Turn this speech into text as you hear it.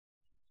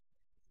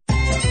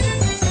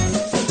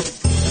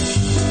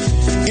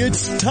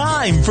It's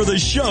time for the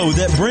show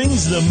that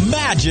brings the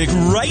magic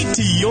right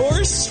to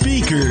your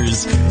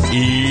speakers.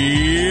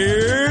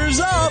 Ears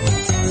up!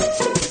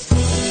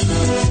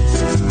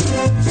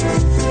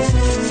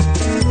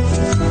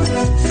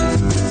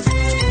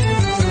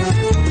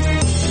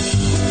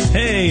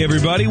 Hey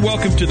everybody,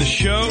 welcome to the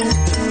show.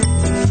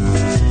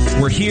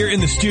 We're here in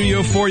the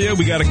studio for you.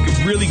 We got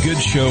a really good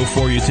show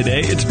for you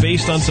today. It's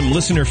based on some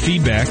listener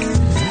feedback,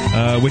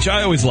 which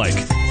I always like.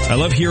 I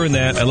love hearing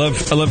that. I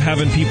love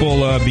having people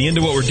be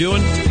into what we're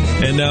doing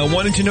and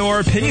wanting to know our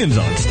opinions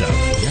on stuff.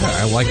 Yeah,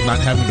 I like not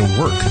having to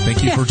work.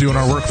 Thank you for doing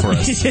our work for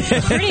us.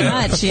 Pretty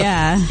much,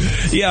 yeah.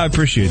 Yeah, I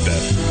appreciate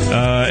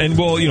that. And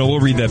we'll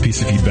read that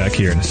piece of feedback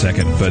here in a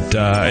second. But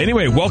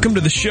anyway, welcome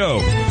to the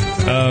show.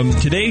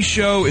 Today's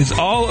show is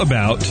all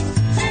about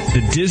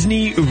the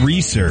Disney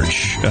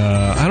Research.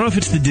 I don't know if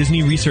it's the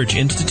Disney Research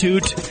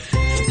Institute.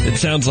 It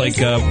sounds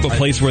like a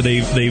place where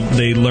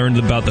they learned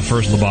about the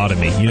first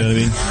lobotomy. You know what I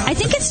mean? I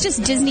think it's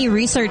just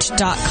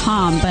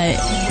DisneyResearch.com, but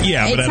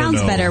it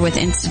sounds better with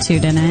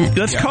Institute in it.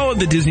 Let's call it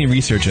the Disney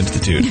Research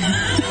Institute.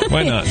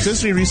 Why not?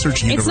 Disney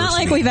Research University. It's not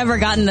like we've ever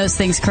gotten those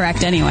things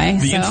correct anyway.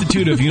 The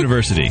Institute of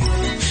University.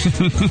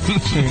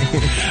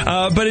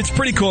 But it's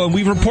pretty cool, and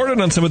we've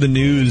reported on some of the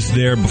news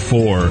there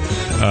before,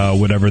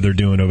 whatever they're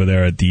doing over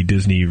there at the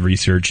Disney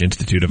Research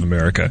Institute of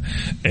America.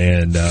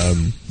 And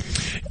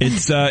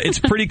it's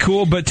pretty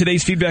cool, but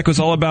today's feedback was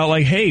all about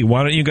like, hey,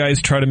 why don't you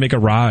guys try to make a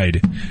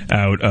ride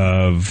out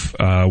of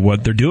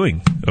what they're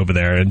doing over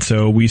there? And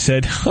so we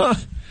said,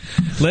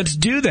 let's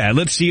do that.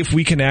 Let's see if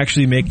we can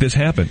actually make this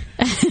happen.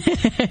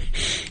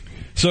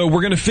 So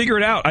we're going to figure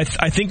it out.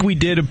 I think we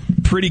did a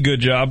pretty good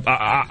job.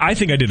 I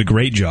think I did a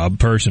great job,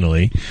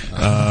 personally.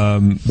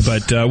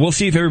 But we'll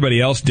see if everybody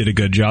else did a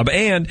good job.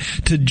 And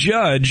to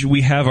judge,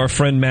 we have our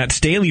friend Matt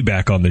Staley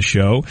back on the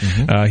show.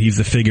 Mm-hmm. He's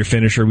the figure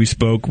finisher we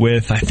spoke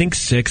with, I think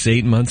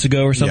 6-8 months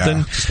ago or something.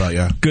 Yeah, just about,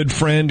 yeah. Good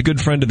friend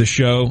of the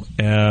show.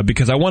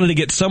 Because I wanted to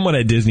get someone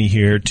at Disney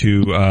here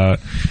to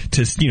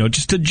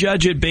just to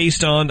judge it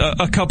based on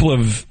a couple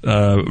of,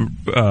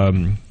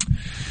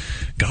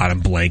 God,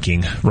 I'm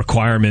blanking.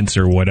 Requirements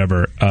or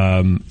whatever.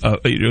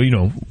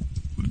 Usability,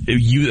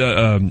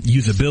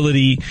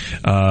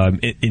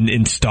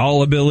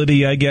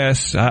 installability, I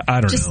guess. I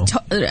don't know. Just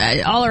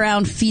all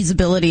around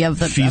feasibility of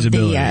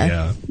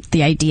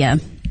the idea.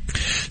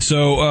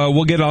 So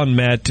we'll get on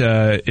Matt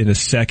in a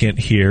second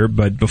here,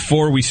 but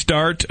before we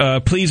start,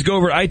 please go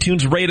over to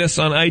iTunes, rate us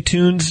on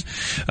iTunes.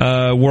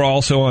 We're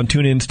also on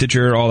TuneIn,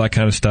 Stitcher, all that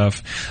kind of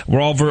stuff.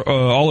 We're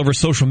all over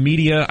social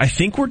media. I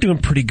think we're doing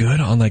pretty good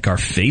on like our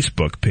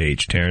Facebook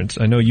page, Terrence.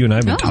 I know you and I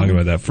have been talking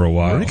about that for a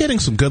while. We're getting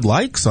some good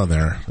likes on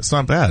there. It's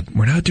not bad.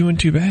 We're not doing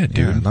too bad,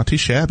 dude. Yeah, not too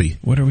shabby.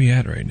 What are we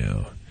at right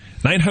now?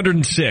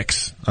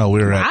 906. Oh,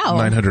 we were at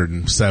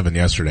 907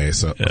 yesterday,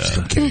 so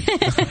I'm kidding.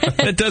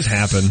 That does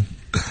happen.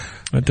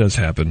 That does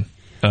happen.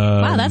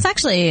 Wow,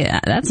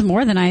 that's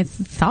more than I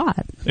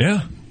thought.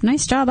 Yeah.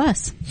 Nice job,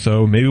 us.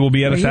 So maybe we'll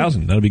be at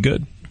 1,000. That'll be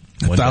good.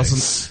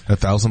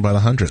 1,000 by the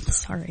 100th.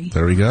 Sorry.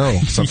 There we go.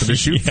 Something to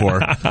shoot for.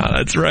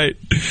 That's right.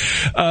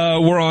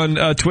 We're on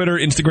Twitter,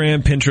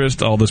 Instagram,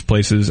 Pinterest, all those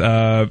places.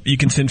 You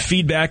can send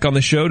feedback on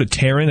the show to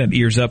Taryn at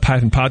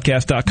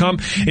earsup-podcast.com.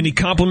 Any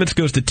compliments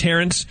goes to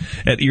Terrence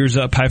at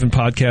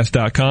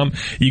earsup-podcast.com.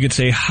 You can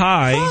say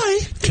hi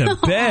to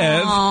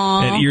Bev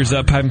at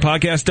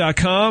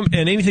earsup-podcast.com.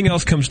 And anything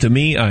else comes to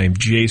me, I'm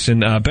Jason.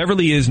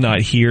 Beverly is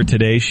not here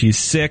today. She's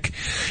sick.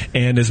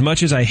 And as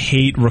much as I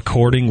hate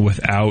recording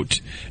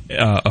without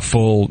a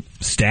full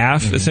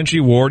staff, essentially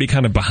we're already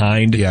kind of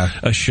behind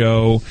a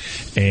show,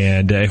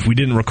 and if we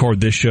didn't record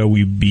this show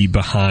we'd be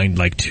behind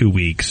like 2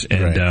 weeks,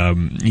 and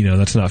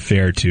that's not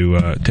fair to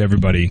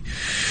everybody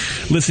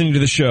listening to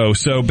the show.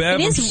 So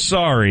Bev, I'm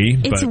sorry,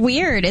 it's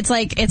weird. It's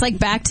like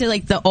back to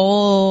like the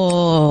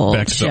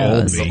old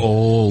shows. The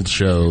old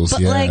shows, but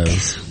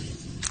yes.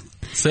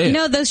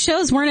 Those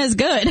shows weren't as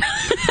good.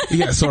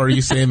 Yeah, so are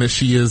you saying that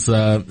she is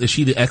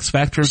she the X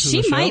Factor?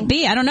 She might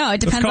be. I don't know. It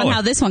depends on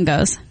how this one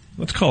goes.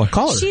 Let's call her.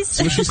 Call her.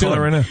 She's calling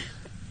her right now.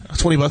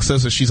 $20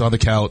 says that she's on the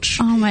couch.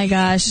 Oh my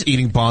gosh.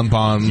 Eating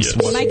bonbons.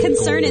 Yes. My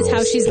concern is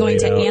how she's going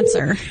to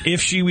answer.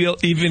 If she will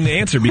even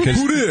answer, because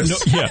who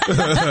this?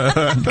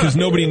 Because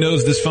nobody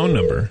knows this phone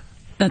number.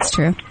 That's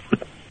true.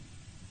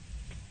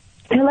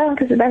 Hello,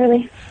 this is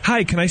Beverly.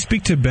 Hi, can I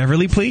speak to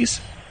Beverly, please?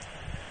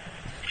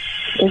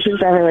 This is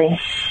Beverly.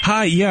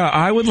 Hi, yeah,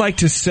 I would like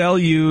to sell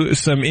you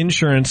some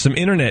insurance, some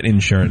internet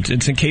insurance.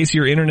 It's in case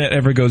your internet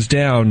ever goes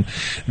down,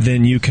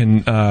 then you can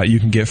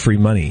get free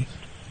money.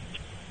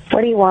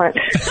 What do you want?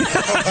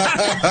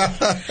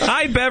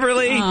 Hi,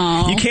 Beverly.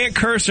 Aww. You can't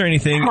curse or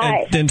anything, Hi.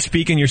 and then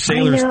speak in your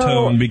sailor's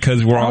tone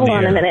because we're on the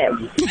air. Hold on a minute.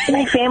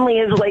 My family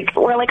is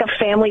we're like a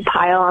family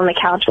pile on the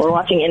couch. We're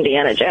watching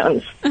Indiana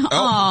Jones.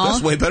 Oh,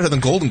 that's way better than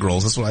Golden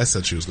Girls. That's what I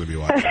said she was going to be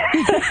watching.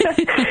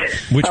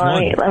 Which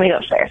one? Let me go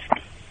upstairs.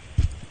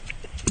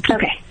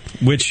 Okay.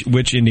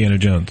 Which Indiana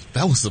Jones?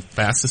 That was the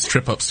fastest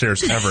trip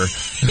upstairs ever.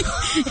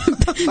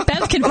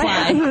 Bev can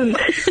fly.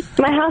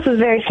 My house is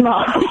very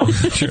small.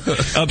 Sure.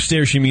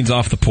 Upstairs, she means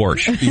off the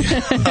porch.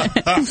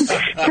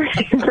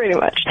 Pretty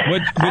much.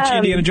 Which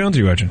Indiana Jones are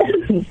you watching?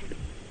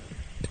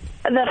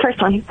 The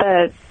first one,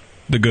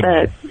 the good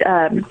one.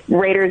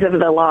 Raiders of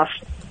the Lost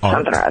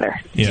something or other.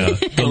 Yeah,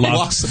 the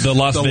Las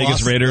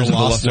Vegas Raiders of the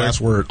Lost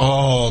last word.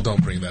 Oh,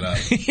 don't bring that up.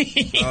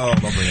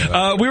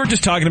 We were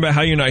just talking about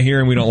how you're not here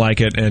and we don't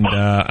like it, and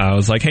I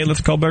was like, hey,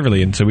 let's call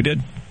Beverly, and so we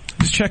did.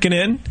 Just checking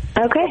in.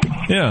 Okay.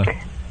 Yeah.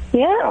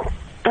 Yeah,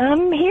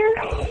 I'm here.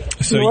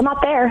 So I'm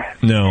not there.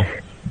 No.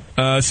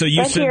 So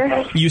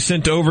you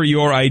sent over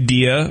your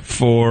idea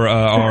for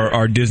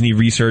our Disney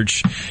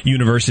Research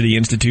University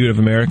Institute of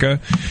America.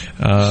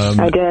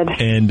 I did.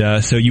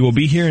 And so you will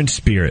be here in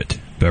spirit,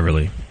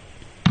 Beverly.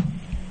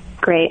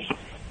 Great.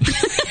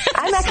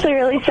 I'm actually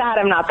really sad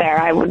I'm not there.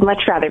 I would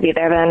much rather be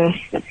there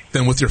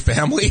than with your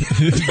family.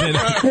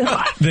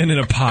 than in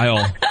a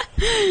pile.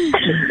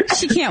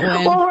 She can't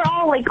win. Well, we're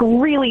all like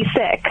really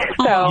sick.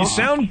 So you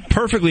sound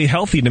perfectly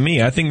healthy to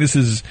me. I think this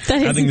is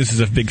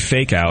a big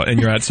fake out, and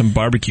you're at some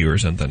barbecue or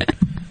something.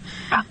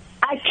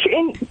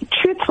 In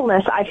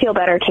truthfulness, I feel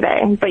better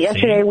today. But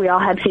yesterday we all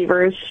had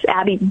fevers.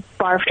 Abby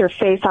barfed her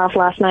face off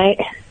last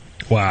night.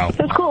 Wow. It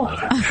was cool.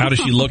 How does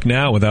she look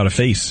now without a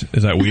face?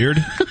 Is that weird?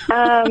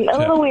 A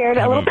little weird,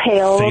 a little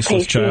pale, a little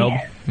pasty. Child?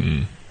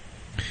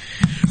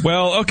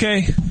 Well,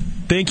 okay.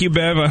 Thank you,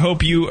 Bev. I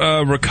hope you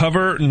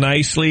recover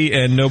nicely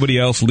and nobody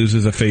else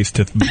loses a face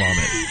to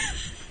vomit.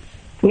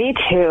 Me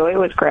too. It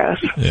was gross.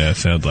 Yeah,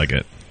 sounds like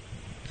it.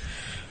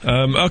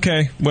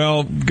 Okay.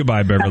 Well,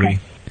 goodbye, Beverly.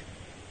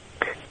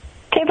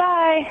 Okay,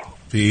 bye.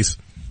 Peace.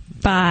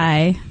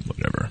 Bye.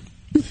 Whatever.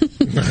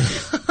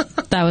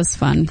 That was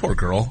fun. Poor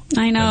girl.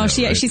 I know.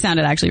 She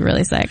sounded actually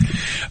really sick.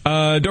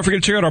 Don't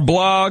forget to check out our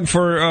blog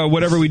for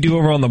whatever we do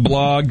over on the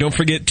blog. Don't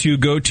forget to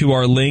go to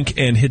our link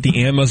and hit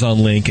the Amazon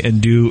link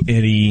and do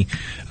any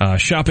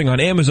shopping on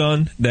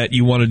Amazon that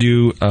you want to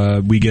do.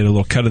 We get a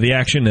little cut of the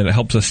action, and it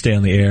helps us stay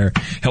on the air.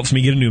 Helps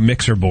me get a new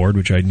mixer board,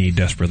 which I need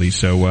desperately.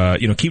 So,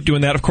 keep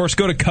doing that. Of course,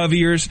 go to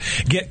Coviers,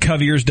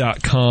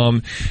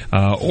 getcoviers.com.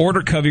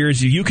 Order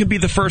Coviers. You can be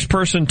the first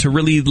person to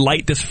really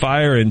light this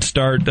fire and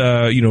start,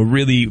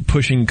 really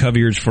pushing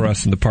Coviers for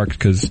us in the park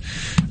because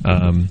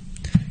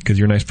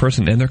you're a nice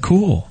person and they're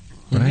cool,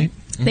 right?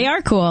 They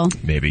are cool.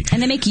 Maybe.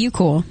 And they make you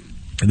cool.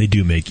 And they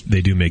do make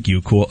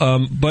you cool.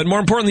 But more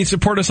importantly,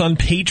 support us on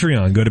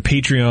Patreon. Go to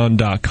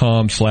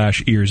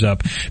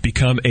patreon.com/earsup.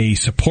 Become a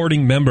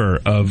supporting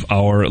member of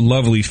our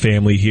lovely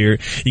family here.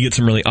 You get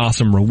some really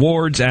awesome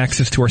rewards,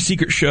 access to our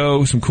secret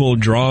show, some cool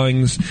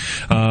drawings,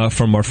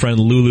 from our friend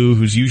Lulu,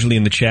 who's usually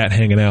in the chat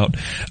hanging out.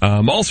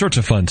 All sorts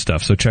of fun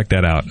stuff. So check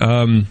that out.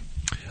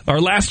 Our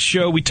last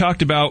show, we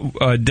talked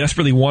about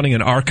desperately wanting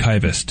an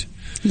archivist.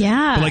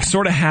 Yeah. But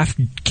sort of half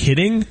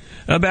kidding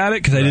about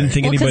it because I didn't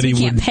think anybody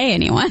would. We can't pay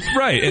anyone.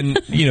 Right. And,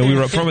 we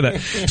were upfront with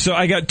that. So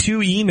I got 2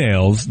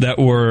 emails that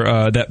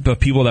were,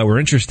 people that were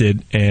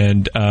interested.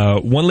 And,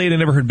 one lady I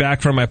never heard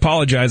back from. I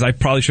apologize. I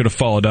probably should have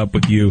followed up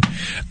with you.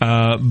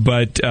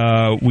 But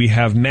we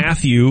have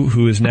Matthew,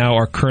 who is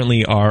now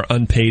currently our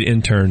unpaid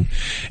intern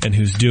and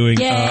who's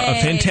doing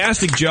a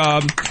fantastic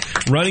job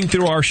running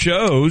through our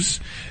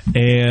shows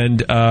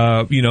and,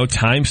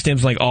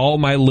 timestamps, all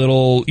my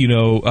little,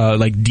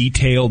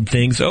 detailed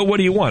things. Oh, what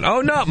do you want?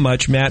 Oh, not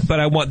much, Matt, but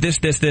I want this,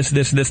 and this.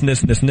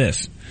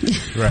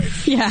 Right.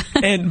 Yeah.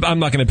 And I'm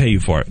not going to pay you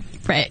for it.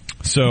 Right.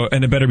 So,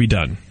 and it better be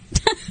done.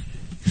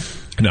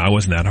 No, I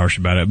wasn't that harsh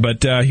about it.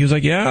 But he was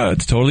like, yeah,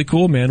 it's totally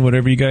cool, man,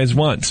 whatever you guys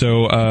want.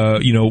 So,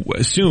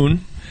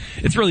 soon,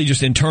 it's really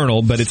just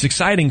internal, but it's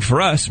exciting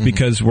for us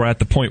because we're at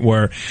the point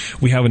where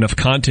we have enough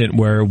content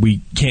where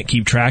we can't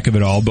keep track of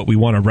it all, but we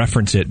want to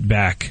reference it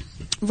back.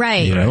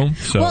 Right.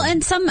 So. Well,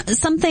 and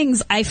some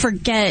things I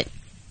forget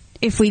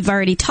if we've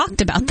already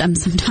talked about them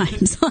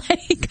sometimes.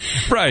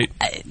 Right.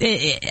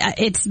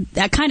 It's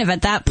kind of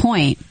at that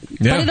point.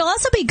 Yeah. But it'll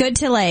also be good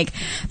to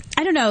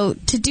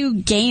to do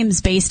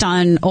games based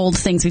on old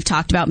things we've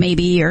talked about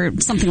maybe or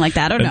something like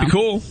that. I don't know. That'd be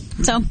cool.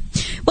 So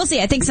we'll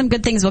see. I think some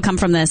good things will come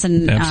from this,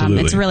 and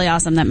it's really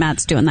awesome that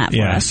Matt's doing that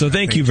for us. So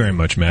thank you very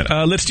much, Matt.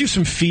 Let's do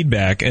some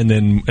feedback, and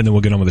then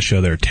we'll get on with the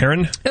show there.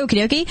 Taryn?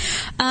 Okie dokie.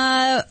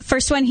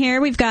 First one here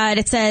we've got,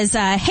 it says,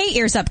 hey,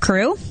 Ears Up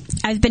crew.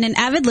 I've been an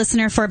avid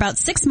listener for about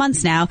 6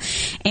 months now,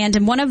 and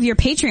am one of your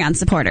Patreon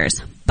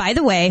supporters. By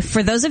the way,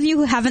 for those of you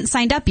who haven't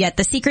signed up yet,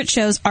 the secret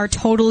shows are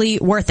totally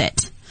worth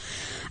it.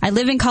 I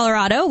live in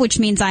Colorado, which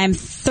means I am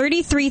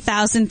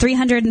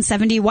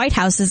 33,370 White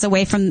Houses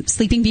away from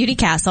Sleeping Beauty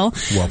Castle.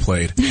 Well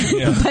played.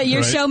 But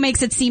your show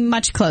makes it seem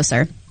much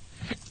closer.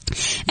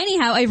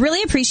 Anyhow, I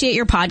really appreciate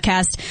your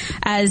podcast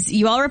as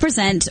you all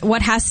represent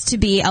what has to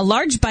be a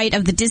large bite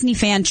of the Disney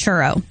fan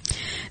churro.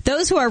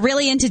 Those who are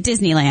really into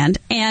Disneyland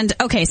and,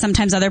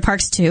 sometimes other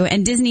parks too,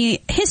 and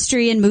Disney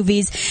history and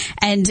movies,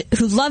 and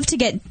who love to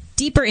get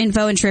deeper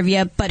info and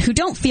trivia, but who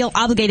don't feel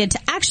obligated to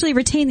actually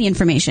retain the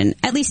information,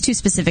 at least too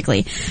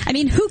specifically. I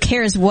mean, who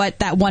cares what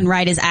that one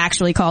ride is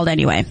actually called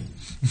anyway?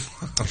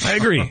 I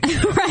agree.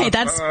 Right,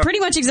 that's pretty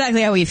much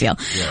exactly how we feel.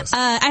 Yes.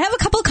 I have a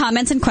couple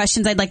comments and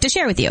questions I'd like to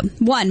share with you.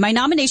 One, my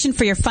nomination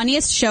for your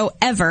funniest show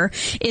ever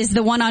is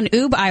the one on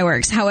Oob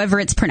Iwerks, however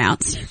it's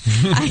pronounced.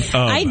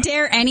 I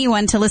dare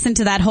anyone to listen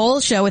to that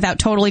whole show without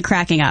totally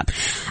cracking up.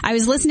 I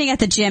was listening at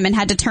the gym and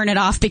had to turn it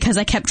off because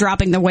I kept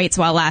dropping the weights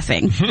while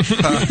laughing.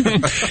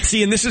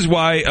 See, and this is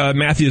why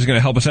Matthew is going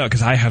to help us out,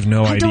 because I have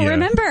no idea. I don't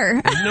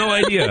remember. I have no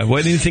idea.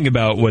 What do you think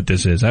about what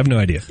this is? I have no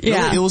idea.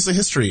 Yeah. It was the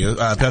history.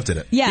 Pep did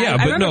it. Yeah, I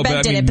but remember no, Ben but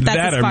I did mean, it, but that's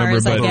that as I far remember,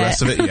 as I but The get.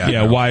 rest of it,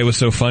 Yeah, why it was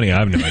so funny, I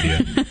have no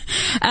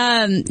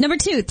idea. Number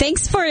 2,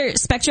 thanks for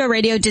Spectro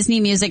Radio Disney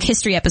Music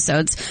History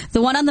episodes.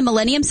 The one on the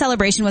Millennium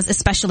Celebration was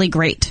especially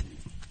great.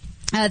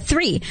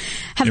 3,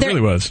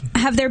 really was.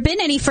 Have there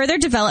been any further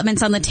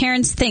developments on the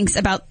Terrence thinks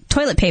about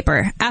toilet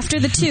paper? After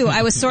the 2,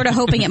 I was sort of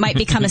hoping it might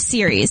become a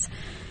series.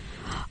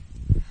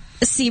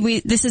 See,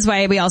 this is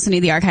why we also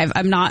need the archive.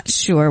 I'm not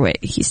sure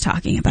what he's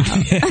talking about.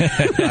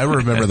 I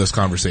remember this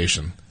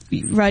conversation.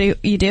 Roddy,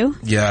 you do?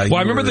 Yeah. Well,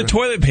 I remember the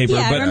toilet paper.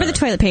 Yeah, I but, remember the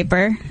toilet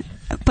paper.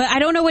 But I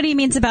don't know what he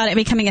means about it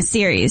becoming a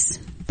series.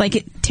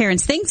 Like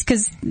Terrence thinks,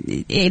 because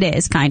it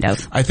is, kind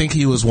of. I think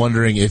he was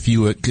wondering if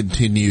you would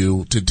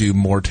continue to do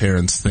more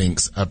Terrence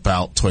thinks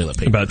about toilet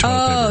paper. About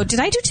toilet paper. Did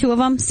I do 2 of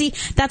them? See,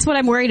 that's what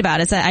I'm worried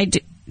about, is that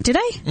did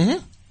I?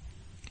 Mm-hmm.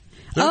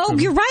 Oh,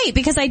 you're right,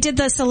 because I did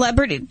the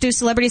celebrity. Do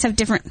celebrities have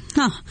different?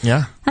 Huh.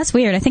 Yeah. That's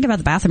weird. I think about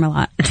the bathroom a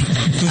lot.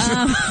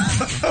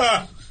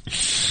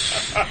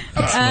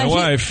 That's my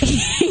wife.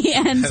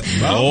 And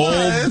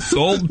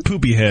Old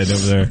poopy head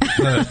over there.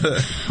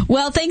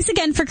 well, thanks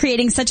again for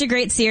creating such a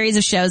great series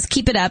of shows.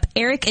 Keep it up.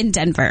 Eric in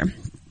Denver.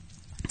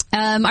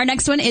 Our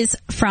next one is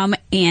from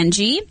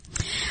Angie.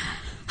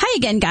 Hi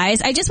again,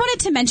 guys. I just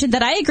wanted to mention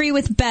that I agree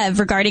with Bev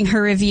regarding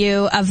her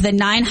review of the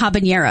 9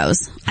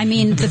 habaneros. I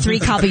mean, the 3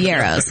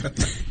 caballeros.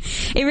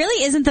 It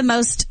really isn't the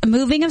most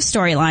moving of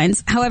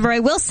storylines. However, I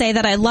will say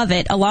that I love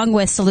it, along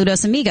with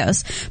Saludos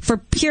Amigos, for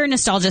pure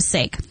nostalgia's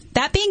sake.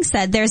 That being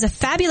said, there's a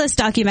fabulous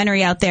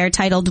documentary out there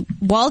titled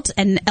Walt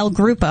and El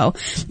Grupo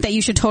that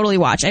you should totally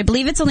watch. I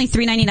believe it's only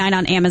 $3.99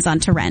 on Amazon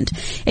to rent.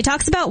 It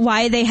talks about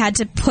why they had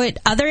to put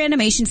other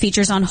animation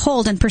features on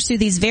hold and pursue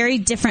these very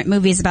different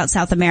movies about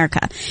South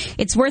America.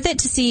 It's worth it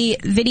to see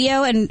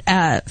video and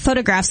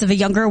photographs of a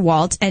younger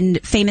Walt and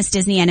famous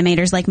Disney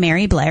animators like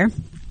Mary Blair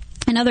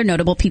and other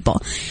notable people.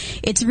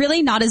 It's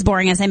really not as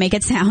boring as I make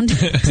it sound.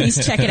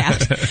 Please check it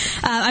out.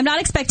 I'm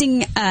not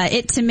expecting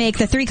it to make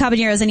the 3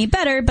 Caballeros any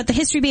better, but the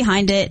history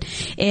behind it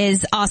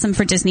is awesome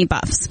for Disney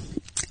buffs.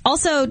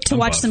 Also, to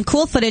watch some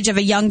cool footage of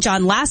a young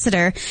John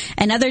Lasseter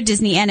and other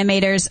Disney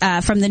animators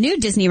from the new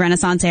Disney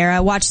Renaissance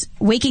era, watch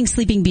Waking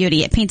Sleeping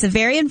Beauty. It paints a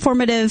very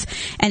informative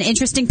and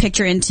interesting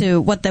picture into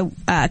what the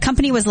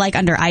company was like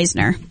under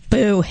Eisner.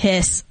 Boo,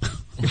 hiss.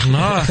 Is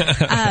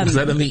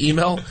that in the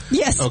email?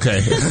 Yes.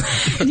 Okay.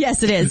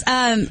 Yes, it is.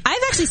 I've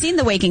actually seen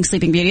The Waking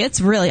Sleeping Beauty. I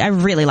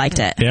really liked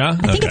it. Yeah? I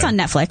think Okay. it's on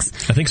Netflix.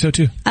 I think so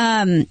too.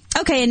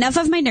 Okay, enough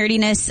of my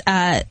nerdiness,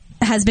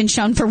 has been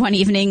shown for one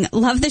evening.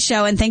 Love the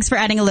show, and thanks for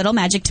adding a little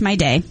magic to my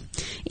day.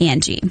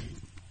 Angie.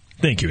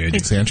 Thank you, Angie.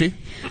 Thanks, Angie.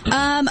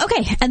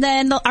 Okay, and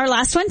then our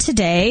last one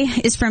today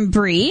is from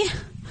Bree.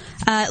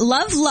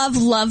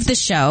 Love the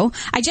show.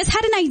 I just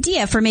had an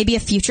idea for maybe a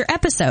future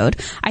episode.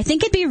 I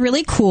think it'd be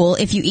really cool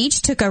if you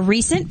each took a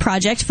recent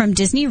project from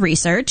Disney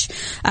Research,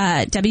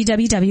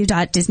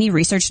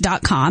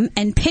 www.disneyresearch.com,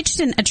 and pitched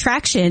an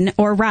attraction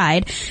or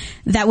ride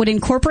that would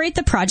incorporate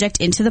the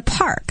project into the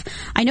park.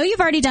 I know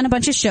you've already done a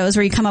bunch of shows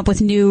where you come up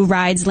with new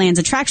rides, lands,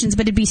 attractions,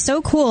 but it'd be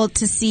so cool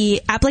to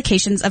see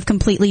applications of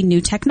completely new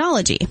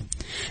technology.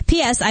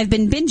 P.S. I've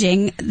been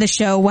binging the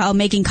show while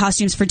making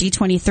costumes for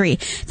D23.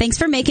 Thanks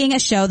for making a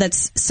show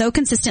that's so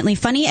consistently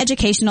funny,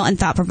 educational, and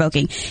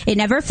thought-provoking. It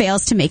never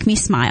fails to make me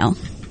smile.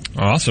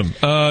 Awesome.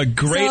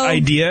 Great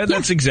idea.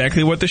 That's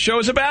exactly what the show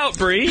is about,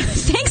 Bree.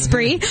 Thanks,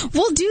 Bree.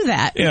 We'll do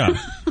that.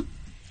 Yeah.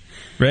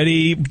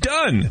 Ready?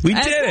 Done. We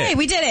did Okay, it.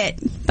 we did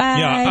it. Bye.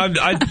 Yeah,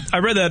 I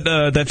read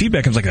that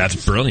feedback. I was like,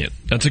 that's brilliant.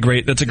 That's a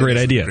great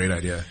idea. Great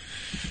idea.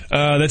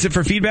 That's it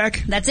for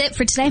feedback. That's it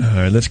for today. All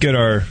right, let's get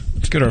our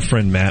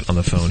friend Matt on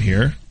the phone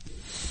here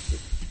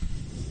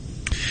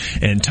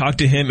and talk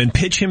to him and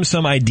pitch him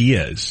some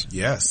ideas.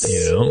 Yes.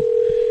 You know,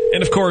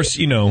 and of course,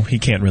 you know, he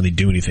can't really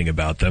do anything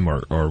about them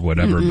or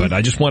whatever. Mm-hmm. But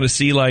I just want to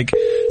see like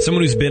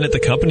someone who's been at the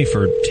company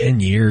for 10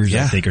 years,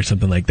 I think, or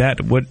something like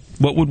that. What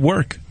would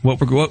work? What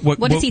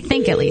does he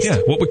think at least? Yeah.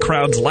 What would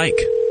crowds like?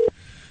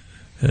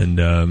 And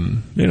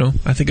you know,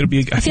 I think it'll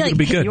be. I think it'll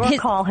be good. Your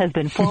call has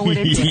been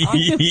forwarded to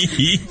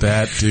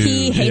That dude.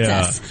 He hates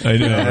us. I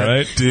know,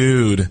 right?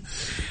 Dude.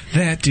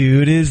 That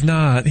dude is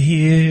not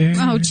here.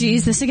 Oh,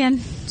 geez, this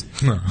again?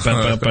 I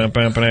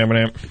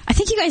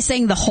think you guys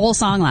sang the whole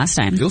song last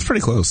time. It was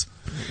pretty close.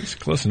 It's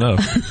close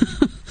enough.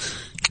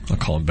 I'll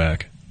call him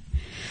back.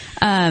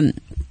 I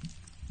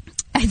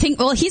think,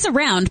 well, he's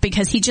around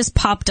because he just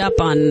popped up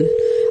on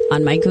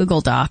my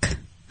Google Doc.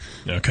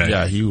 Okay.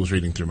 Yeah, he was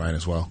reading through mine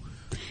as well.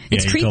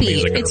 It's he told me he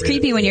creepy. was gonna It's read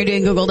creepy when you're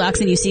doing Google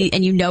Docs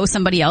and you know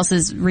somebody else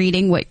is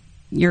reading what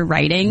your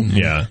writing.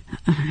 Yeah.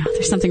 I don't know,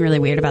 there's something really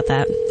weird about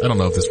that. I don't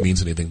know if this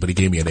means anything, but he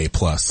gave me an A+,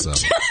 so.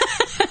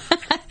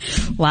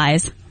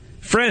 Lies.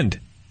 Friend.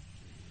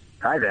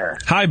 Hi there.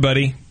 Hi,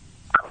 buddy.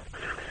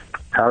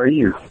 How are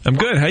you? I'm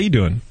good. How you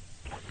doing?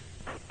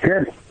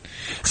 Good.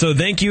 So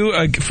thank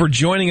you for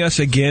joining us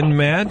again,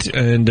 Matt,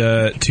 and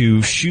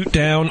to shoot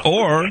down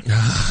or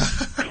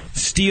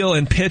steal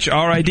and pitch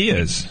our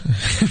ideas.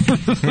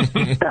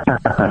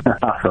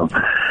 Awesome.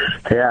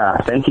 Yeah,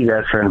 thank you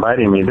guys for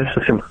inviting me.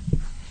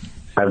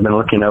 I've been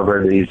looking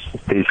over these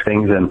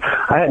things, and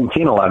I hadn't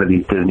seen a lot of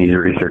these Disney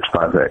research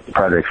projects.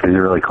 These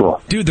are really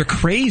cool. Dude, they're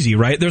crazy,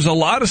 right? There's a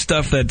lot of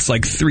stuff that's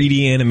like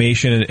 3D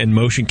animation and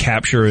motion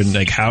capture and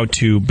like how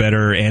to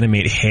better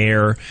animate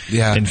hair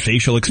and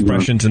facial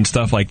expressions and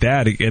stuff like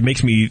that. It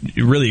makes me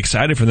really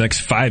excited for the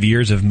next 5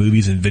 years of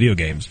movies and video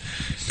games.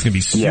 It's going to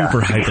be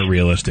super hyper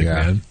realistic,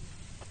 man.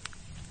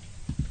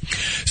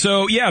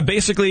 So yeah,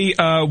 basically,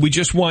 we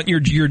just want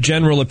your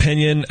general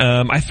opinion.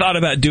 I thought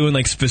about doing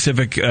like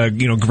specific,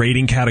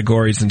 grading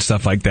categories and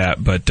stuff like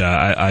that, but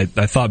I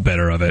thought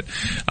better of it.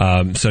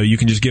 So you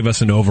can just give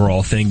us an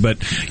overall thing,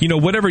 but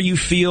whatever you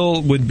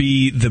feel would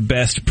be the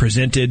best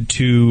presented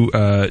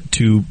to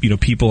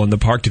people in the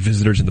park, to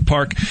visitors in the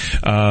park,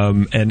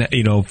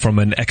 and from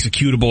an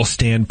executable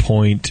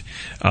standpoint,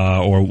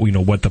 or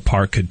what the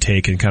park could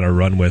take and kind of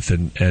run with,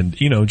 and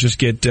just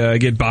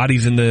get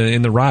bodies in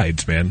the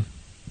rides, man.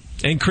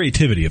 And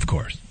creativity, of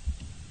course.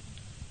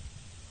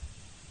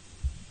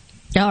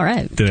 All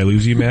right. Did I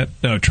lose you, Matt?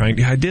 No,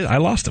 I did. I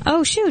lost him.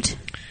 Oh, shoot.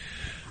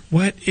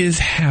 What is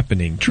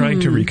happening? Trying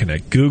to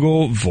reconnect.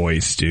 Google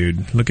Voice,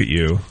 dude. Look at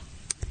you.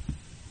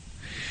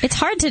 It's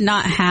hard to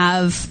not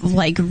have,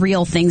 like,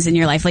 real things in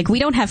your life. Like, we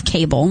don't have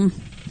cable.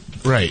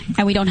 Right.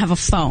 And we don't have a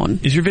phone.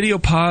 Is your video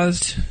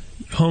paused,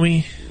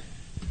 homie?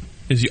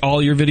 Is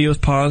all your videos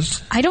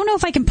paused? I don't know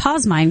if I can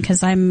pause mine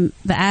because I'm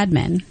the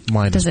admin.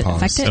 Mine Does is it paused.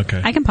 affect it?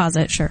 Okay. I can pause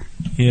it, sure.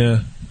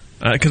 Yeah.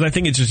 Because I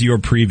think it's just your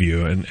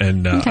preview.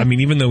 And Okay. I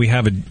mean, even though we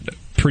have a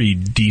pretty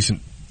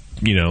decent,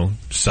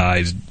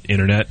 sized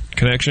internet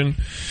connection,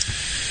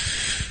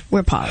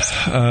 we're paused.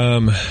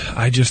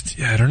 I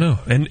don't know.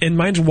 And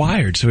mine's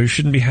wired, so we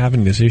shouldn't be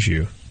having this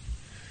issue.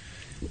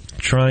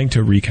 Trying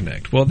to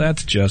reconnect. Well,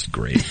 that's just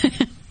great.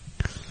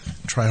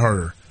 Try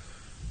harder.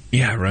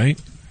 Yeah, right?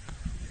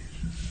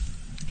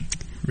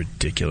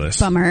 Ridiculous.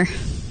 Bummer.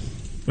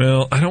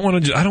 Well, I don't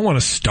want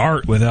to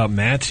start without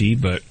Matsy,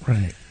 but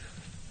right.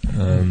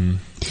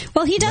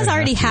 Well, he does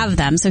already have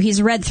them, so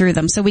he's read through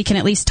them, so we can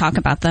at least talk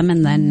about them,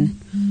 and then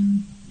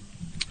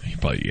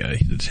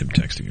it's him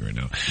texting me right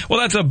now. Well,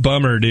 that's a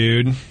bummer,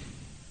 dude.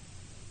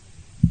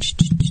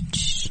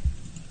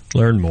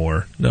 Learn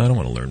more. No, I don't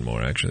want to learn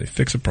more. Actually,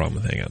 fix a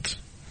problem with Hangouts.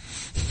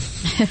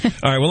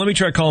 All right. Well, let me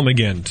try calling him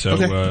again.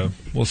 So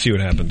we'll see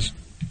what happens.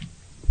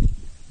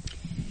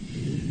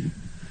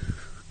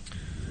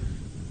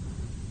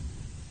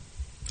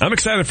 I'm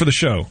excited for the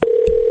show.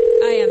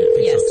 I am.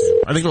 Yes.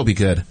 I think it'll be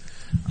good.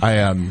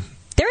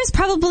 There is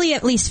probably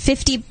at least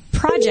 50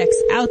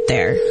 projects out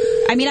there.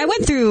 I mean,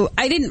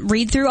 I didn't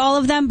read through all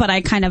of them, but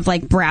I kind of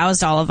like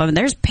browsed all of them.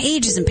 There's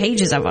pages and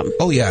pages of them.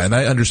 Oh yeah, and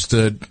I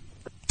understood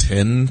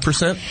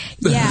 10%.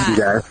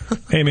 Yeah.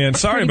 Hey man,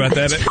 sorry about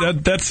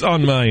that. That's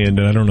on my end,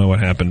 and I don't know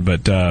what happened,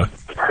 but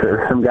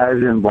some guys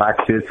in black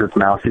suits with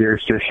mouse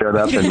ears just showed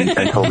up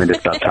and told me to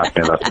stop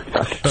talking about this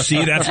stuff.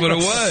 See, that's what it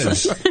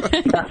was.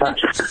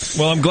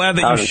 Well, I'm glad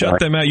that you shut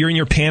them out. You're in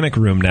your panic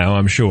room now,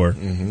 I'm sure.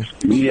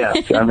 Mm-hmm.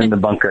 Yes, I'm in the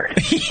bunker.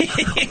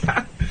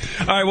 Yeah.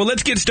 All right, well,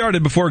 let's get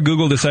started before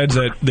Google decides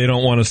that they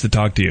don't want us to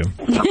talk to you.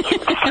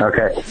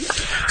 Okay.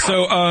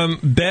 So,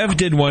 Bev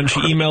did one. She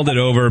emailed it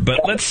over,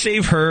 but let's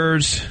save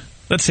hers.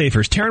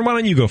 Taryn, why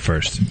don't you go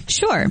first?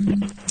 Sure.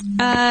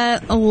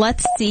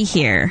 Let's see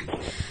here.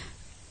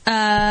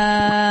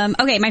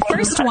 Okay, my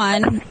first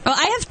one. Well,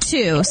 I have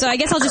two, so I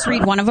guess I'll just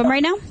read one of them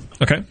right now.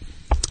 Okay.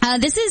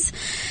 This is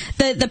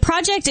the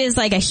project is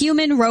like a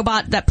human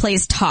robot that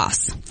plays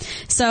toss.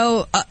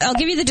 So I'll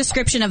give you the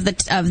description of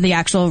the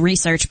actual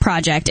research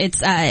project. It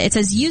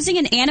says, using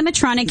an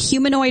animatronic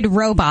humanoid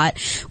robot,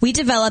 we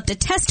developed a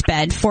test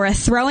bed for a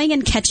throwing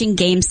and catching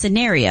game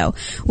scenario.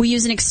 We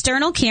use an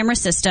external camera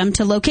system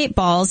to locate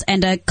balls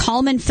and a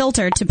Kalman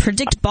filter to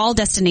predict ball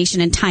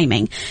destination and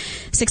timing.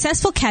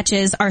 Successful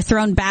catches are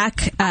thrown back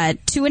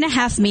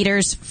 2.5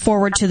 meters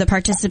forward to the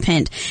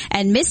participant,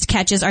 and missed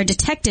catches are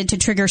detected to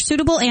trigger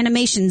suitable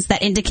animations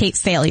that indicate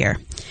failure.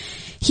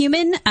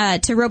 Human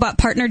to robot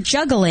partner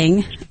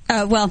juggling.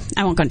 Well,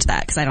 I won't go into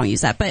that because I don't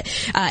use that, but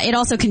it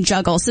also can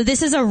juggle. So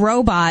this is a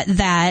robot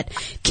that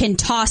can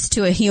toss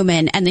to a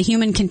human, and the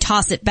human can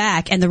toss it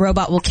back, and the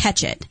robot will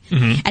catch it.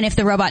 Mm-hmm. And if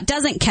the robot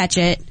doesn't catch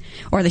it,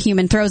 or the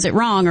human throws it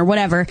wrong, or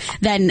whatever,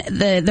 then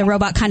the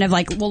robot kind of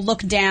like will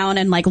look down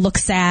and like look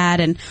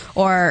sad,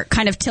 or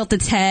kind of tilt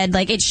its head,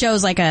 like it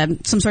shows like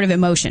some sort of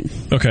emotion.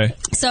 Okay.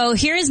 So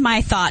here is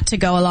my thought to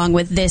go along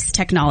with this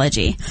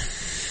technology.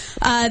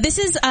 This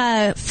is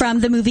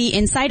from the movie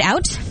Inside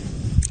Out.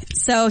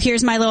 So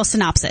here's my little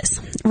synopsis.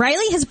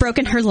 Riley has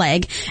broken her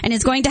leg and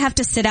is going to have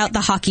to sit out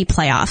the hockey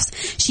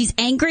playoffs. She's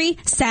angry,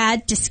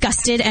 sad,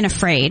 disgusted, and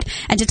afraid.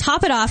 And to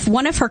top it off,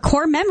 one of her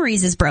core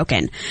memories is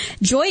broken.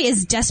 Joy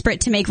is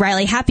desperate to make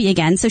Riley happy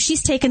again, so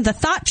she's taken the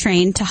thought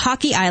train to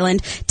Hockey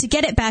Island to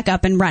get it back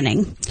up and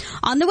running.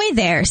 On the way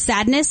there,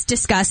 sadness,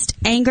 disgust,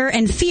 anger,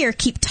 and fear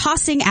keep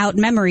tossing out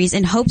memories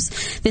in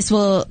hopes this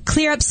will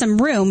clear up some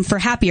room for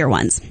happier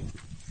ones.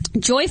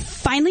 Joy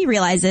finally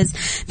realizes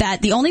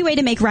that the only way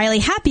to make Riley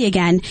happy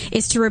again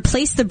is to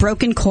replace the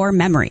broken core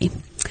memory.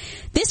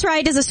 This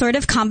ride is a sort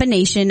of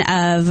combination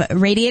of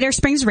Radiator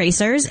Springs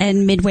Racers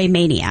and Midway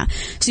Mania.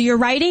 So you're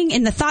riding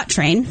in the Thought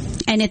Train,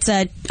 and it's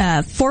a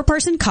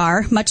 4-person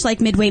car, much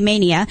like Midway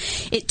Mania.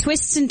 It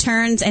twists and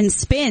turns and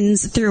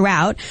spins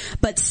throughout,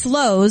 but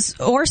slows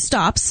or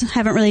stops,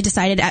 haven't really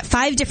decided, at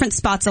 5 different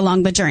spots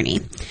along the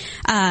journey.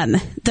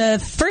 The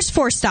first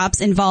 4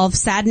 stops involve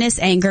sadness,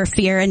 anger,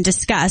 fear, and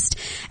disgust,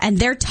 and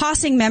they're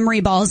tossing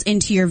memory balls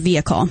into your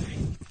vehicle.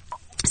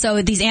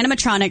 So these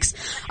animatronics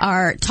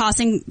are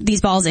tossing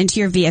these balls into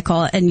your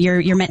vehicle, and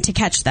you're meant to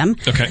catch them.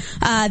 Okay.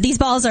 These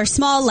balls are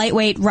small,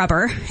 lightweight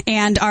rubber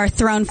and are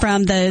thrown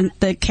from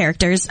the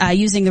characters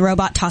using the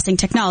robot tossing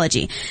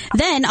technology.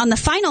 Then on the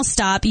final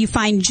stop, you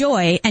find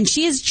Joy, and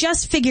she has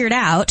just figured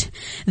out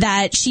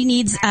that she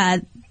needs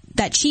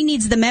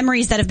the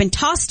memories that have been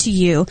tossed to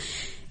you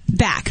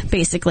back,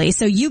 basically.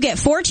 So you get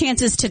 4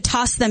 chances to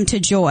toss them to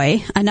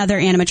Joy, another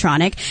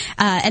animatronic,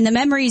 and the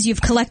memories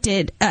you've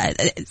collected,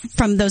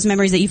 from those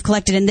memories that you've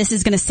collected, and this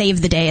is going to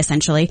save the day,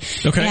 essentially.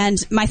 Okay. And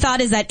my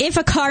thought is that if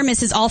a car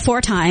misses all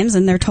 4 times,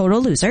 and they're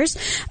total losers,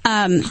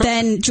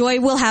 then Joy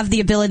will have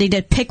the ability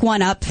to pick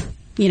one up,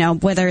 you know,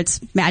 whether it's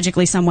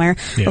magically somewhere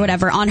or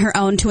whatever, on her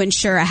own to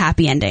ensure a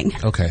happy ending.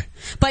 Okay.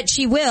 But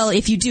she will,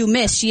 if you do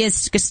miss, she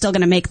is still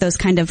going to make those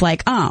kind of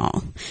like,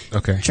 oh,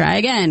 Okay. try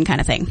again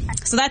kind of thing.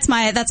 So that's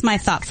my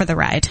thought for the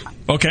ride.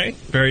 Okay,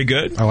 very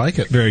good. I like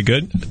it. Very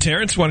good.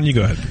 Terrence, why don't you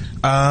go ahead?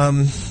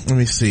 Let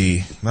me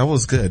see. That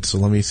was good. So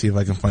let me see if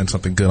I can find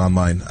something good on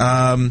mine.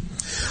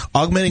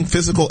 Augmenting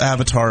physical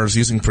avatars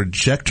using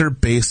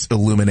projector-based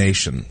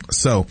illumination.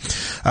 So,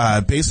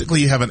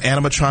 basically you have an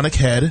animatronic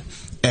head,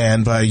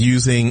 and by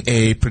using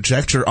a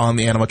projector on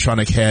the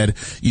animatronic head,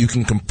 you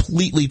can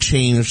completely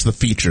change the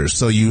features.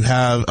 So you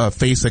have a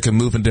face that can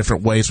move in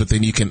different ways, but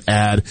then you can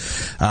add,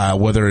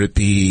 whether it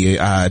be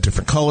a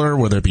different color,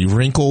 whether it be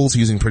wrinkles,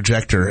 using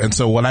projector. And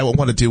so what I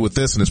want to do with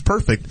this, and it's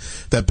perfect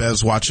that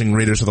Bev's watching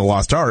Raiders of the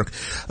Lost Ark,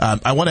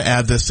 I want to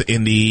add this to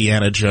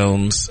Indiana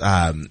Jones,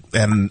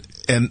 and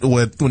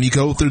when you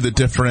go through the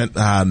different,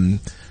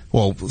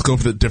 well, go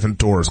for the different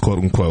doors, quote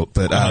unquote,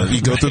 but, you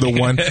go through the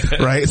one,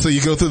 right? So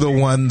you go through the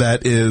one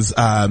that is,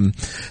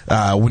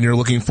 when you're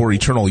looking for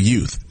eternal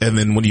youth. And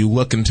then when you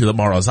look into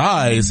tomorrow's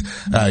eyes,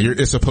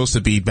 it's supposed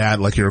to be bad,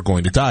 like you're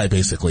going to die,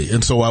 basically.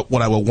 And so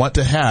what I would want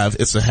to have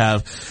is to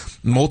have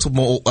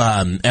multiple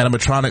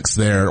animatronics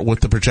there with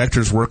the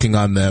projectors working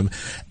on them,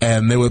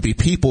 and there would be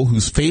people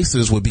whose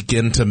faces would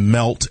begin to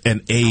melt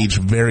and age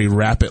very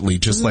rapidly,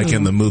 just like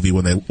in the movie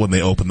when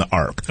they open the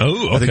Ark.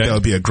 Oh, okay. I think that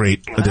would be a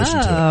great addition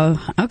to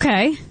it.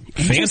 Okay.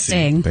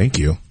 Interesting. Thank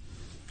you.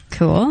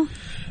 Cool.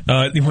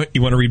 You want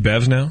to read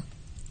Bev's now?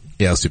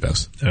 Yeah, let's do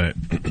Bev's. All right.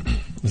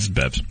 This is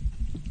Bev's.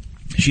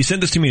 She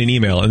sent this to me in an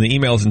email, and the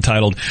email is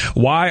entitled,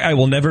 "Why I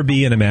Will Never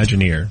Be an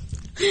Imagineer."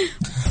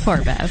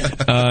 Poor Bev.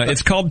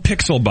 It's called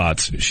Pixel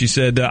Bots. She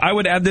said, I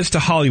would add this to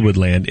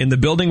Hollywoodland, in the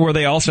building where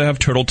they also have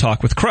Turtle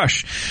Talk with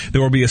Crush.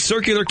 There will be a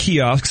circular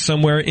kiosk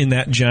somewhere in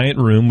that giant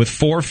room with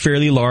 4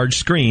 fairly large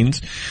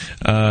screens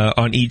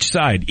on each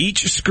side.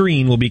 Each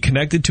screen will be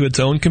connected to its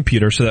own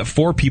computer so that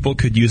 4 people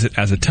could use it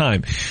as a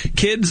time.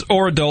 Kids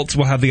or adults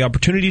will have the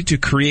opportunity to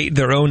create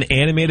their own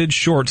animated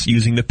shorts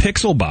using the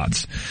Pixel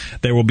Bots.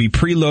 There will be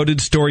preloaded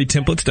story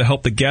templates to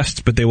help the guests,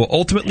 but they will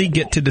ultimately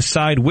get to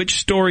decide which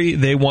story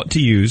they want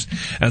to use,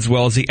 as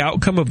well as the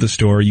outcome of the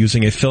story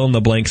using a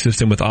fill-in-the-blank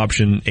system with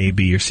option A,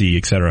 B, or C,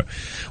 etc.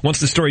 Once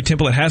the story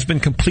template has been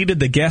completed,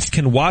 the guest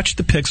can watch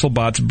the Pixel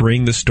Bots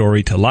bring the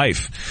story to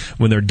life.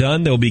 When they're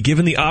done, they'll be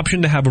given the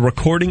option to have a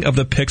recording of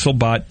the Pixel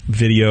Bot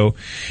video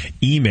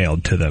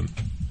emailed to them.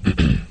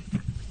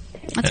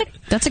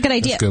 That's a good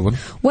idea. That's a good one.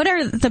 What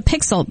are the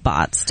Pixel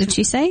Bots, did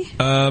she say?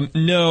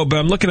 No, but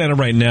I'm looking at it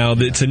right now.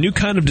 It's a new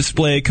kind of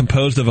display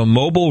composed of a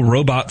mobile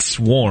robot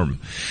swarm.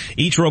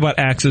 Each robot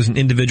acts as an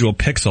individual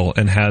pixel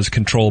and has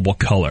controllable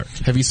color.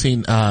 Have you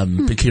seen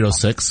Big Hero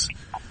 6?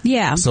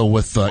 Yeah. So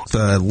with the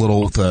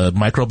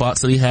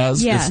microbots that he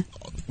has, it's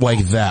like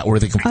that, where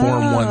they can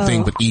form one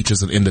thing, but each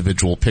is an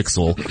individual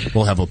pixel.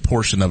 Will have a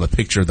portion of a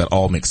picture that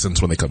all makes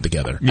sense when they come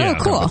together. Yeah.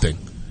 Oh, cool. Kind of thing.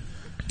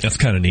 That's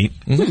kind of neat.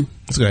 Mm-hmm.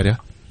 That's a good idea.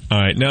 All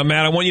right. Now,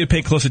 Matt, I want you to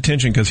pay close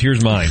attention because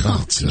here's mine.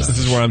 Oh, this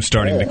is where I'm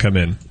starting to come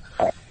in.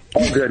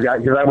 Good,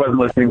 because I wasn't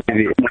listening to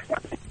you.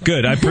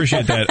 Good. I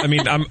appreciate that. I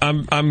mean,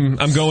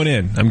 I'm going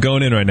in. I'm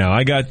going in right now.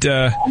 I got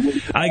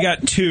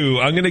two.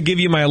 I'm going to give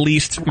you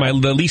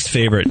the least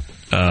favorite.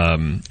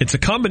 It's a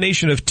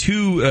combination of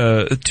two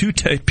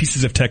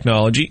pieces of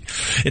technology.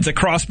 It's a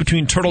cross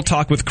between Turtle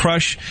Talk with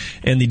Crush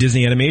and the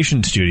Disney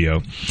Animation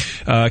Studio.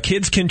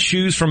 Kids can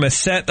choose from a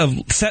set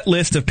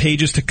list of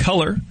pages to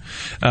color,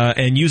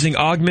 and using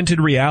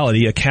augmented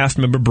reality, a cast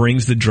member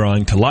brings the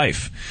drawing to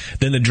life.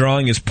 Then the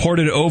drawing is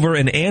ported over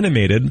and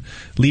animated,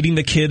 leading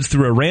the kids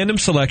through a random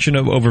selection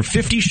of over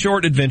 50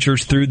 short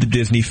adventures through the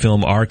Disney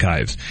film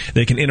archives.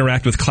 They can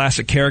interact with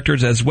classic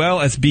characters as well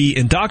as be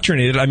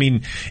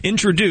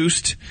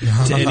introduced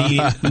to any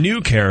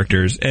new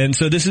characters. And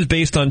so this is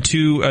based on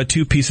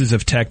two pieces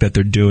of tech that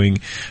they're doing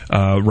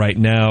right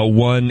now.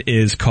 One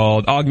is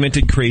called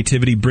Augmented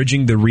Creativity,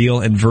 Bridging the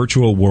Real and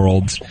Virtual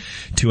Worlds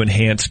to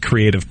Enhance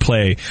Creative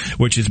Play,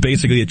 which is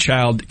basically a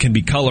child can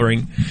be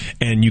coloring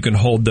and you can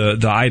hold the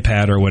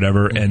iPad or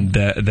whatever, and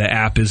the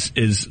app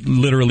is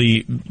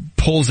literally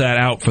pulls that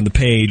out from the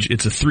page.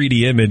 It's a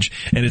 3D image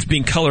and it's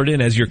being colored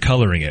in as you're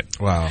coloring it.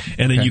 Wow.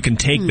 And then you can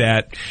take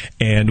that,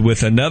 and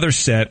with another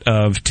set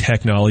of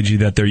technology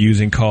that they're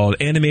using called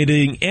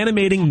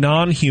animating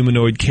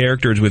non-humanoid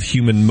characters with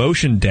human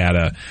motion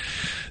data,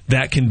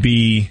 that can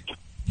be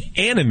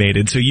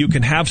animated. So you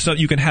can have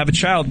a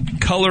child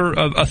color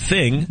a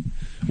thing,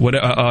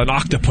 an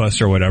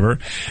octopus or whatever,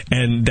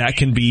 and that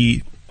can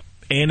be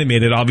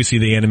animated. Obviously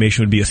the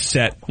animation would be a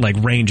set like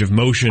range of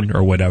motion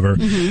or whatever.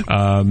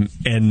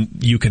 And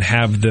you can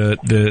have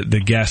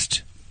the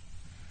guest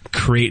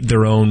create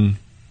their own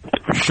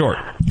short.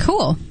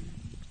 Cool.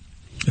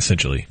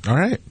 Essentially. All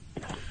right.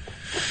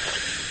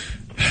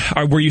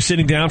 Were you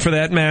sitting down for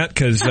that, Matt?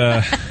 Because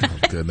oh,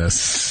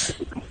 goodness.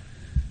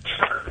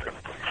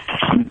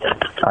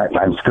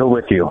 I'm still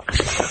with you. Are you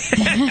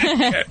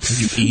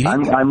eating?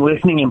 I'm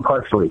listening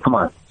impartially. Come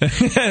on.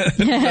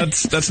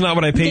 that's not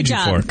what I paid you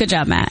for. Good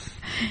job, Matt.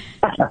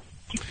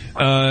 Do you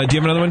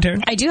have another one,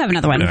 Taryn? I do have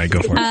another one. All right,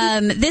 go for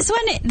it. This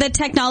one, the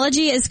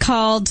technology is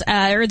called,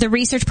 or the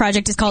research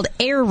project is called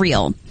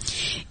AirReal.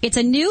 It's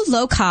a new,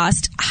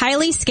 low-cost,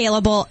 highly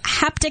scalable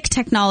haptic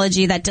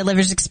technology that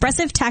delivers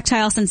expressive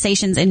tactile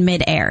sensations in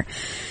mid-air.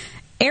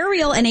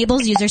 AirReal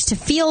enables users to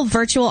feel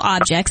virtual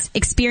objects,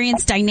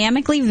 experience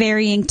dynamically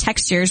varying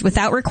textures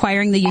without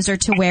requiring the user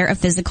to wear a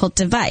physical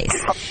device.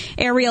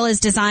 AirReal is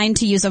designed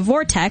to use a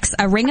vortex,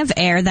 a ring of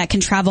air that can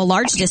travel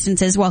large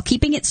distances while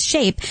keeping its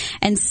shape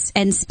and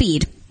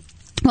speed.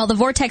 While the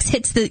vortex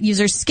hits the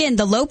user's skin,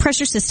 the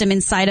low-pressure system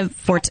inside a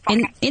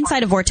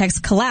vortex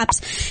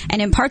collapses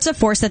and imparts a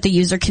force that the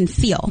user can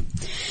feel.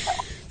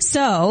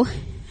 So,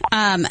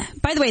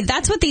 by the way,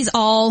 that's what these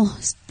all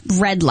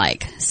read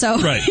like. So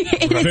right.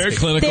 Very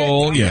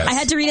clinical. Yes. I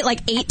had to read it like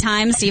 8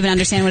 times to even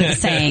understand what it was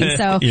saying.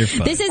 So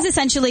this is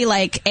essentially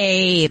like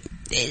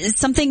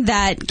something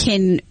that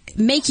can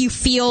make you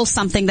feel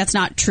something that's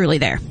not truly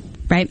there,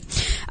 right?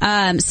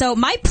 So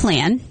my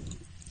plan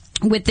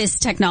with this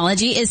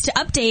technology is to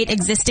update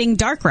existing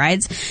dark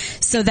rides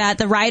so that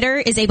the rider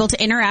is able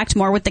to interact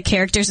more with the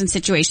characters and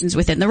situations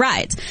within the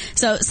rides.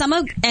 So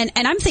and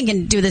I'm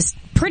thinking do this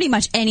pretty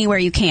much anywhere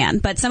you can,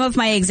 but some of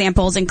my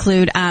examples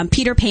include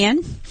Peter Pan,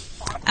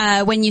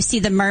 when you see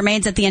the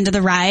mermaids at the end of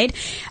the ride,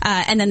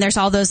 and then there's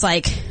all those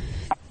like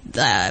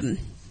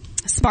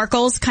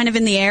sparkles kind of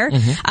in the air.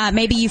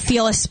 Maybe you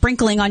feel a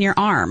sprinkling on your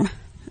arm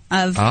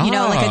of,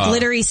 like a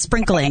glittery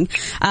sprinkling.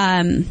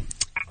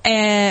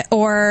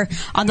 Or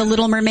on the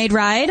Little Mermaid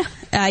ride,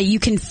 you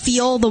can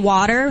feel the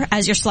water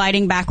as you're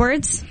sliding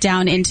backwards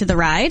down into the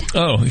ride.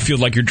 Oh, you feel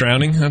like you're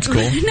drowning? That's cool.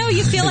 No,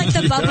 you feel like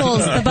the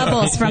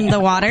bubbles from the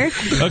water.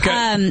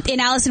 Okay.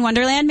 In Alice in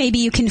Wonderland, maybe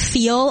you can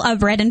feel a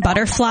bread and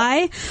butter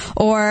fly,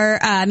 or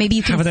maybe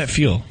you can... How would that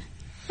feel?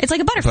 It's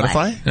like a butterfly.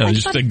 Butterfly? No,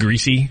 just a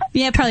greasy...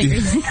 Yeah, probably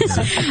greasy.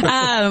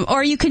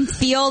 Or you can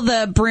feel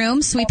the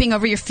broom sweeping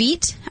over your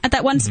feet at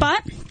that one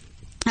spot.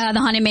 The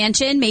Haunted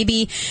Mansion,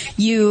 maybe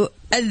you...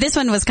 this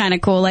one was kind of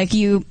cool. Like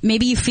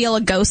maybe you feel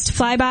a ghost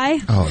fly by.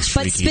 Oh, it's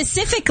but freaky.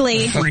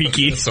 Specifically,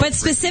 freaky.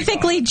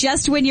 Specifically,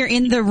 just when you're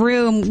in the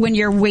room when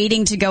you're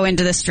waiting to go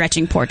into the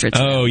stretching portraits.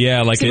 Oh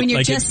yeah, like so when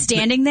you're just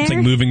standing there, it's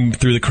like moving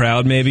through the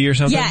crowd, maybe or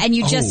something. Yeah, and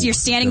you're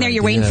standing there,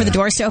 you're waiting for the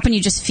doors to open.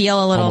 You just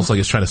feel a little, almost like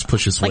it's trying to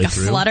push its way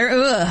through. Like a flutter.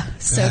 Ugh,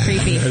 so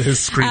creepy. That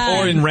is creepy.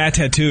 Or in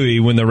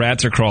Ratatouille, when the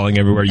rats are crawling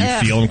everywhere, you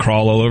feel them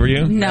crawl all over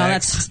you. No,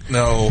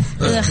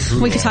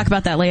 we could talk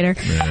about that later.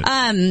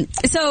 Yeah.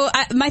 So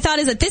my thought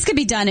is that this could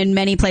be done in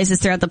many places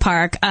throughout the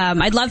park.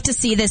 I'd love to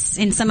see this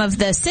in some of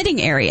the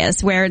sitting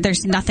areas where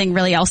there's nothing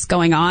really else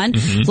going on,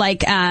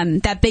 like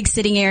that big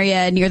sitting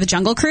area near the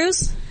Jungle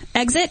Cruise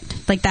exit,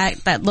 like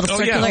that little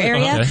circular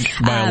area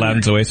by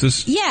Aladdin's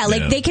Oasis. Yeah,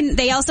 like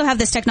they also have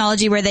this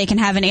technology where they can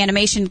have an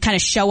animation kind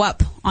of show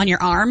up on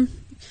your arm,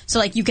 so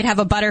like you could have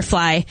a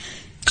butterfly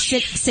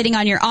sitting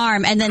on your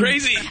arm, and then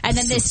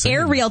this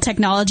AirReal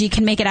technology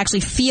can make it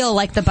actually feel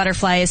like the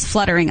butterfly is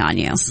fluttering on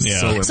you.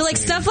 Yeah. So like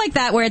stuff like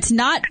that where it's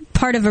not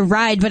part of a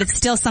ride, but it's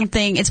still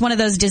something. It's one of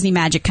those Disney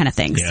magic kind of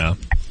things. Yeah.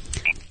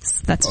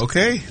 That's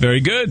Okay. Very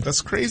good.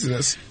 That's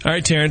craziness. All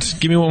right, Terrence,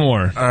 give me one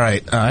more. All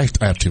right. I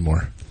have two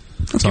more.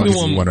 So I'll me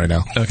give you one right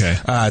now. Okay.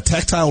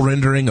 Tactile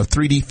rendering of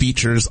 3D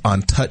features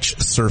on touch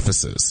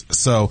surfaces.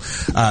 So,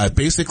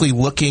 basically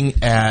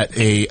looking at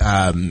a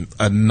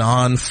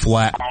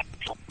non-flat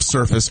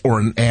surface or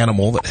an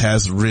animal that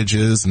has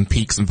ridges and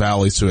peaks and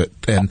valleys to it.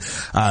 And,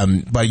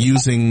 by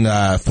using,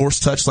 force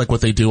touch like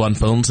what they do on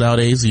phones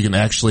nowadays, you can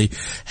actually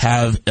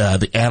have,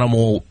 the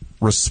animal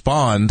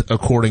respond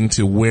according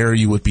to where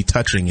you would be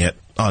touching it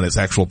on its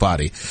actual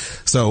body.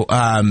 So,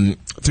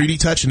 3D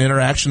touch and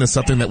interaction is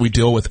something that we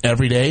deal with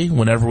every day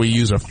whenever we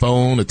use our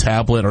phone, a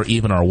tablet, or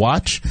even our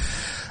watch.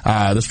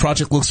 This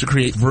project looks to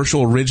create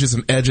virtual ridges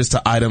and edges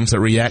to items that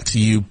react to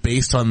you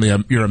based on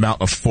your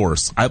amount of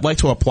force. I'd like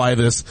to apply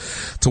this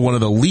to one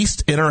of the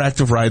least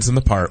interactive rides in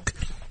the park,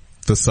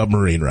 the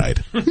submarine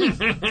ride.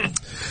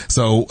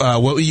 So,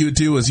 what you would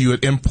do is you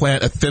would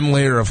implant a thin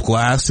layer of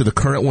glass to the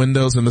current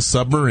windows in the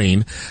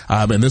submarine,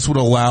 and this would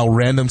allow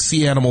random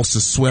sea animals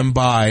to swim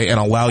by and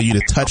allow you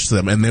to touch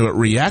them, and they would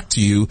react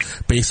to you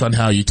based on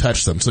how you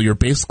touch them. So you're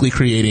basically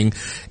creating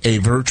a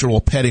virtual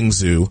petting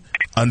zoo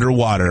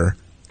underwater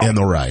in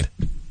the ride.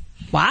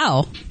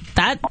 wow.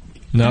 That's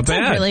Not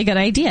bad. a really good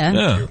idea.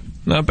 Yeah,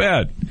 not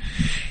bad.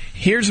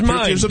 Here's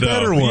mine. Here's a though.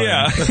 better one.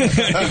 Yeah.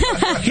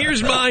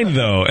 Here's mine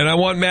though, and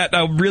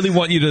I really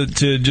want you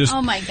to just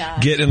Oh my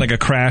gosh. get in like a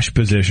crash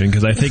position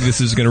because I think this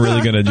is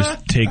really going to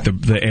just take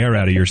the air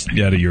out of your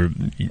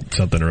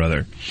something or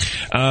other.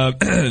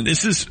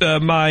 This is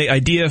my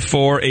idea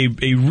for a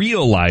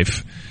real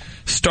life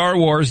Star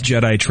Wars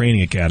Jedi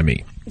Training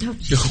Academy.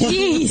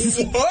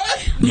 Jeez.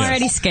 What? I'm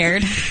already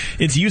scared.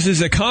 It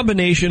uses a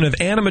combination of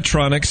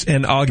animatronics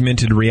and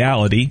augmented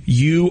reality.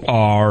 You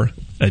are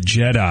a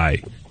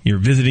Jedi. You're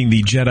visiting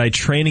the Jedi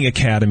Training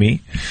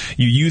Academy.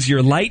 You use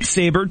your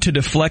lightsaber to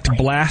deflect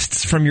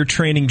blasts from your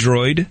training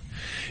droid.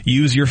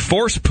 Use your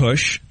force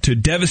push to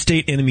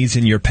devastate enemies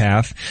in your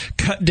path.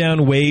 Cut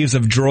down waves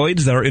of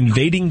droids that are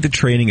invading the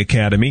training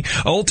academy.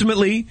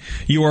 Ultimately,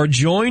 you are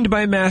joined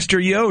by Master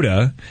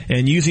Yoda,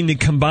 and using the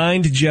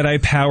combined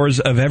Jedi powers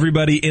of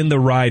everybody in the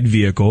ride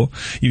vehicle,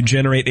 you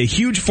generate a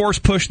huge force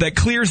push that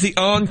clears the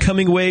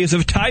oncoming waves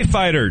of TIE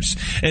fighters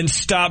and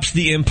stops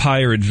the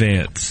Empire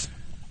advance.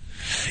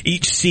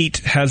 Each seat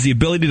has the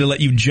ability to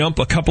let you jump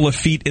a couple of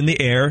feet in the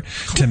air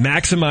to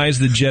maximize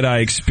the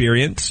Jedi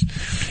experience.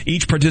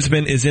 Each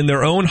participant is in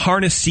their own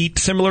harness seat,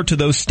 similar to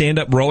those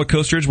stand-up roller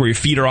coasters where your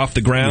feet are off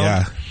the ground.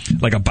 Yeah.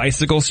 Like a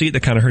bicycle seat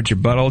that kind of hurts your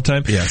butt all the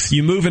time. Yes.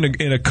 You move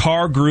in a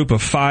car group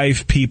of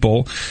 5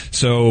 people,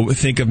 so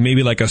think of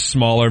maybe like a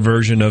smaller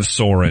version of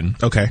Soarin'.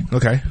 Okay.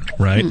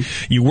 Right?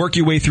 You work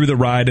your way through the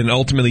ride and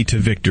ultimately to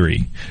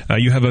victory.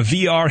 You have a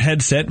VR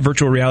headset,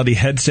 virtual reality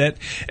headset,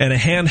 and a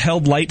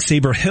handheld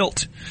lightsaber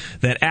hilt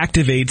that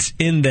activates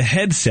in the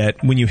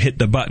headset when you hit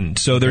the button.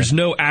 So there's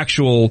no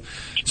actual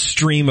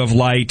stream of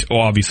light,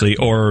 obviously,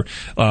 or,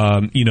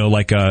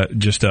 like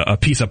just a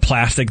piece of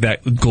plastic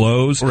that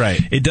glows.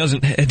 Right. It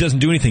doesn't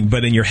do anything,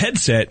 but in your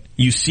headset,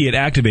 you see it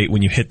activate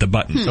when you hit the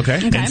button. Okay.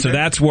 And so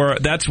that's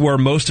where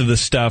most of the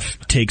stuff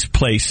takes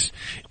place,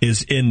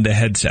 is in the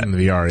headset. In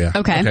the VR, yeah.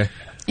 Okay.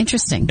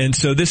 Interesting. And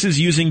so this is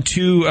using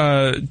two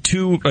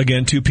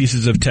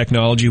pieces of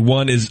technology.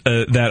 One is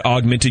that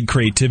augmented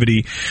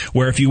creativity,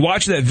 where if you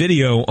watch that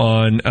video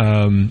on,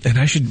 and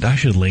I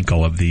should link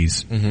all of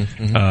these.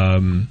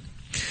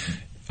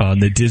 On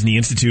the Disney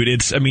Institute,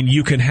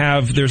 you can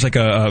have, there's like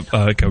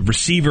a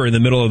receiver in the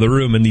middle of the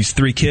room, and these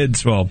 3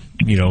 kids,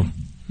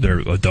 they're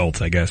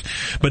adults, I guess,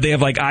 but they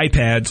have like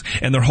iPads,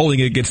 and they're holding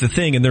it against the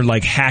thing, and they're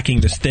like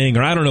hacking this thing,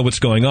 or I don't know what's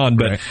going on,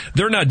 but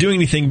they're not doing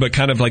anything but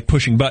kind of like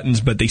pushing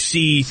buttons, but they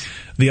see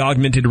the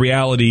augmented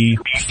reality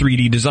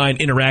 3D design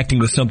interacting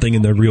with something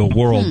in the real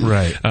world.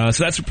 Right.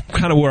 So that's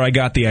kind of where I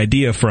got the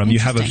idea from. You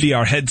have a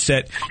VR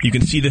headset, you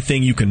can see the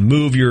thing, you can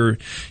move your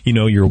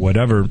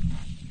whatever.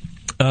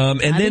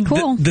 And then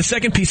cool. the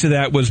second piece of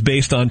that was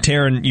based on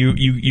Taryn.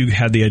 You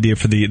had the idea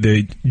for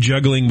the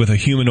juggling with a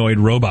humanoid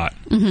robot.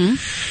 Mm-hmm.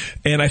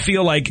 And I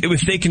feel like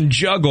if they can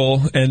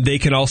juggle and they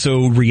can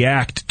also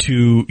react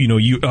to,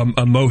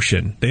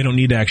 emotion, they don't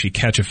need to actually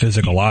catch a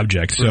physical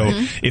object. So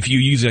if you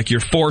use like your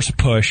force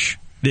push,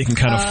 they can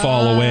kind of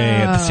fall away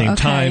at the same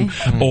time,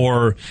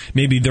 or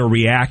maybe they're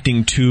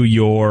reacting to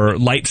your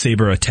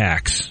lightsaber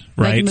attacks.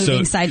 Right, like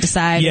moving side to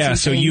side. Yeah,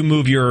 so you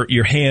move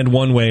your hand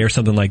one way or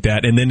something like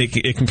that, and then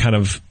it can kind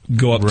of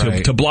go up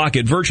to block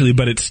it virtually,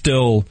 but it's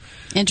still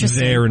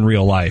there in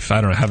real life.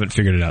 I don't know, I haven't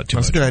figured it out too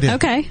much. That's a good idea.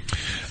 Okay.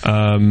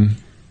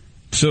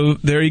 So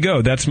there you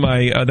go. That's my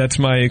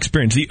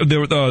experience.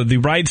 The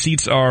ride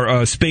seats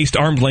are spaced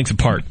arm's length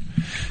apart,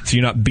 so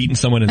you're not beating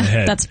someone in the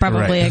head. That's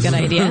probably a good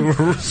idea.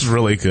 It's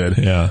really good.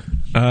 Yeah.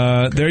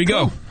 There you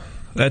go.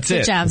 That's Good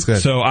it. job. That's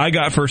good. So I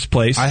got first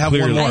place. I have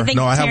clearly. one more. I think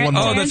I have one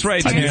more. Oh, that's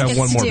right. I do have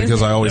one more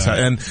because I always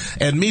have.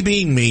 And me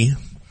being me,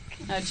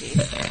 Oh,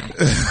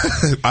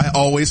 jeez. I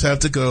always have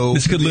to go.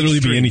 This could literally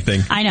be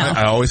anything. I know.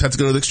 I always have to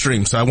go to the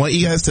extreme. So I want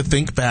you guys to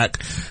think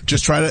back.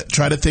 Just try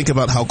to think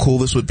about how cool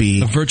this would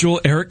be. A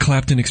virtual Eric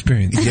Clapton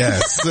experience.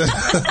 Yes.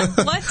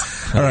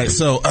 What? All right.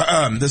 So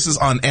this is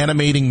on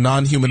animating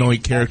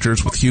non-humanoid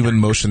characters with human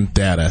motion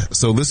data.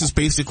 So this is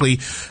basically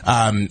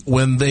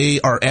when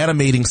they are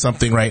animating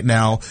something right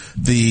now,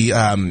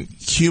 the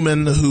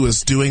human who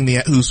is doing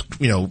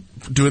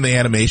doing the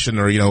animation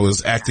or,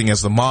 is acting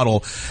as the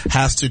model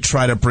has to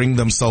try to bring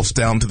themselves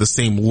down to the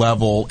same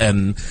level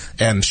and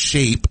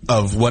shape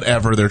of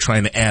whatever they're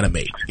trying to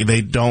animate.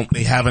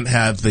 They haven't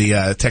had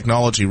the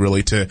technology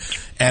really to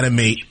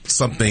animate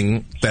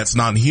something that's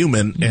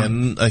non-human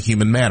in a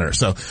human manner.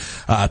 So,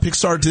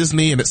 Pixar,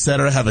 Disney, and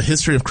etc. have a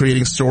history of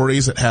creating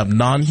stories that have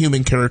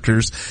non-human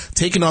characters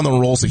taking on the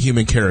roles of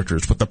human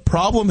characters. But the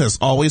problem has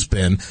always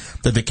been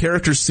that the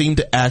characters seem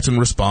to act and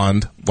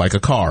respond like a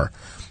car,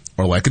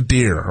 or like a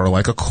deer, or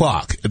like a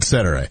clock,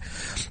 etc.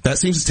 That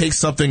seems to take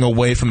something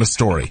away from the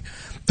story.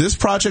 This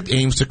project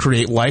aims to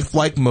create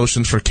lifelike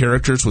motions for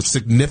characters with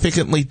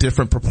significantly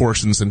different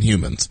proportions than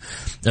humans.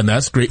 And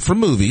that's great for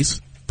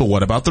movies, but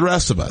what about the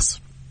rest of us?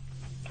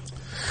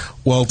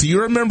 Well, do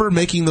you remember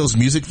making those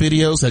music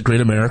videos at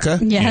Great America?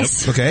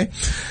 Yes. Yep. Okay.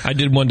 I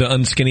did one to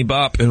Unskinny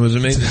Bop, and it was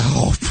amazing.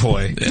 Oh,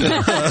 boy.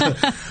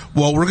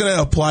 Well, we're going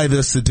to apply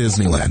this to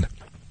Disneyland.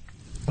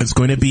 It's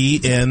going to be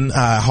in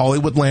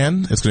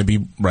Hollywoodland. It's going to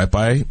be right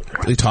by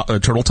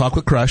Turtle Talk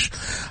with Crush.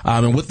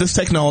 And with this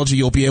technology,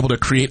 you'll be able to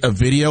create a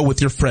video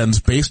with your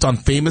friends based on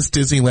famous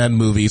Disneyland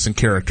movies and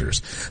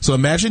characters. So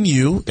imagine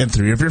you and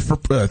three of your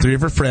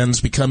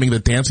friends becoming the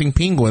dancing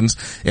penguins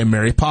in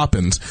Mary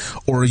Poppins,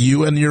 or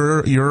you and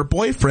your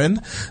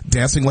boyfriend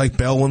dancing like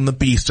Belle and the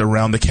Beast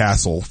around the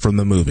castle from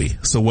the movie.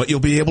 So what you'll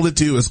be able to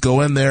do is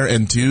go in there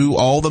and do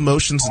all the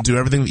motions and do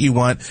everything that you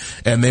want,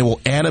 and they will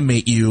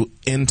animate you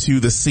into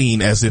the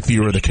scene as if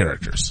you were the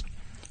characters.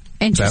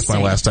 Interesting. That's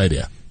my last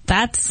idea.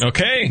 That's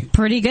Okay.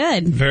 pretty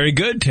good. Very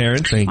good,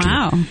 Terrence. Thank you.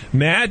 Wow.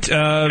 Matt,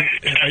 are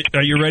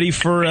you ready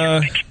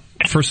for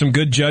some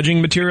good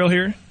judging material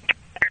here?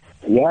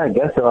 Yeah, I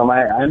guess so.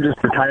 I'm just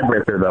the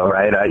tiebreaker, though,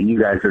 right? You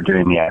guys are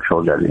doing the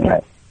actual judging,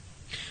 right?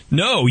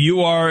 No,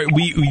 you are.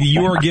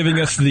 You are giving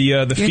us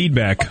the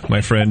feedback, my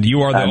friend.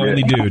 You are the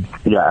only dude.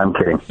 Yeah, I'm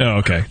kidding. Oh,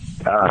 okay.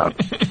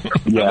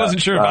 Yeah, I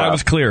wasn't sure if I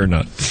was clear or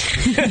not.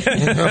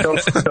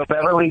 so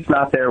Beverly's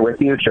not there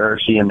with you, or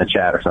is she in the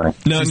chat or something?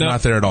 No, She's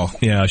not there at all.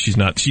 Yeah, she's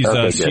not. She's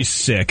Okay, she's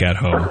sick at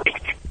home.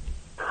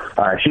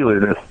 All right, she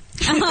loses.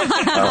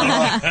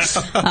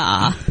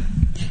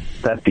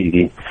 That's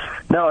easy.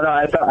 No,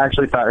 I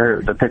actually thought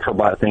the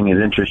Pixelbot thing is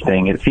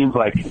interesting. It seems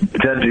like,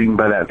 judging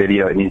by that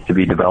video, it needs to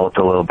be developed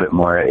a little bit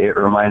more. It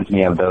reminds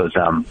me of those,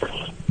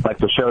 like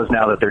the shows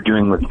now that they're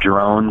doing with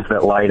drones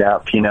that light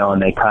up,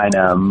 and they kind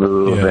of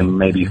move and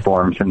maybe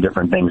form some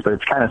different things, but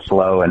it's kind of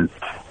slow, and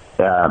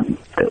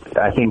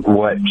I think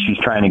what she's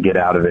trying to get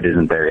out of it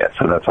isn't there yet,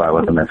 so that's why I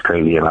wasn't as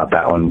crazy about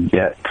that one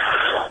yet.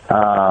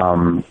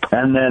 And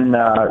then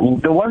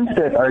the ones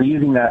that are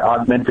using that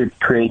augmented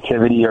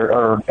creativity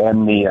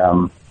and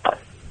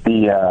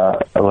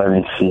let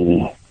me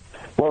see.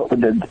 Well,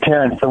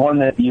 Terrence, the one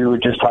that you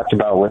just talked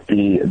about with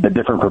the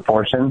different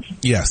proportions.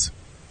 Yes.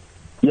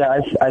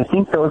 Yeah, I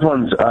think those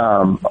ones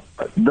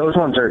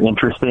are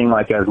interesting,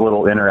 like as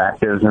little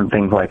interactives and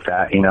things like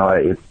that.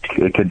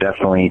 It could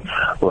definitely,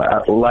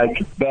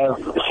 like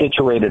Bev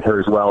situated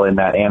hers well in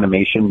that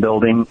animation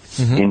building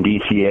in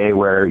DCA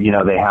where,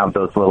 they have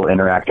those little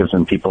interactives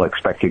and people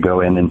expect to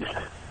go in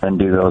and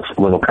do those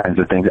little kinds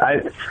of things.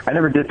 I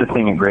never did the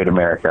thing at Great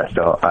America,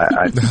 so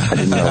I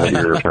didn't know what you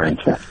were referring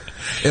to.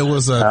 It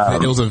was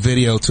a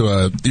video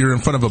you're in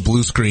front of a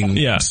blue screen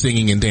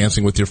singing and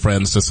dancing with your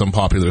friends to some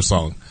popular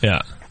song.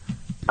 Yeah.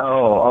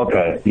 Oh,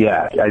 okay.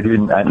 Yeah, I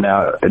didn't.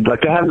 Now,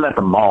 like, they have them at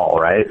the mall,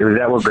 right? Is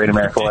that what Great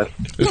America was?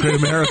 It's Great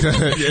America.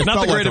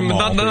 Not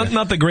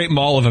the Great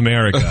Mall of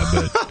America,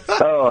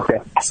 but oh, okay.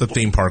 It's a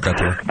theme park up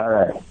here. All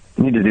right.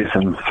 Need to do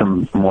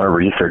some more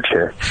research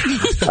here.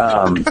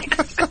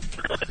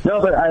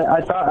 No, but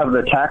I thought of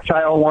the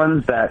tactile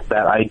ones, that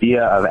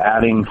idea of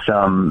adding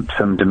some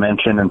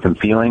dimension and some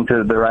feeling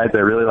to the rides. I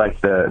really like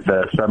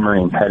the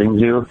submarine petting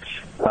zoo.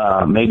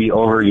 Maybe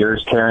over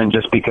yours, Karen,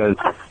 just because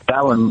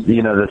that one,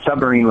 the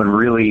submarine one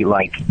really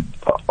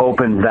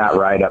opens that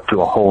ride up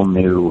to a whole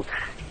new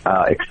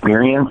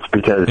experience,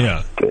 because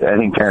I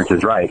think Terrence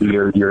is right.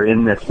 You're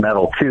in this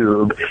metal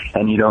tube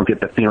and you don't get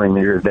the feeling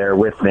that you're there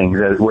with things.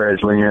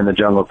 Whereas when you're in the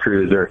Jungle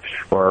Cruise or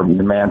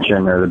the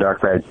Mansion or the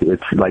Dark Ride,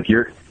 it's like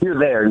you're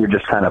there. You're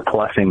just kind of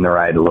plussing the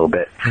ride a little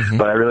bit. Mm-hmm.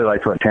 But I really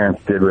liked what Terrence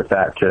did with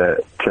that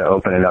to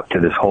open it up to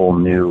this whole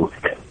new,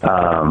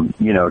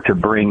 to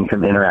bring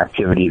some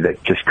interactivity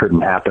that just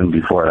couldn't happen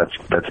before.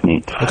 That's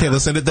neat. Okay,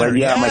 let's end it there.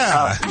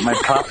 But my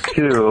top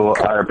two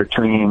are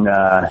between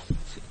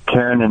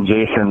Karen and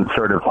Jason's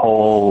sort of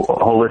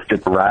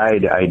holistic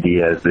ride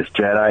ideas, this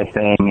Jedi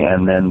thing,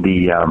 and then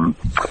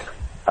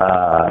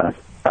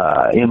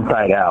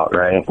Inside Out,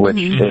 right? Which,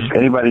 if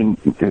anybody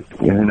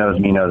who knows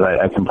me knows,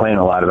 I complain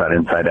a lot about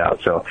Inside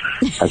Out, so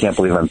I can't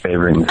believe I'm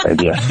favoring this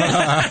idea.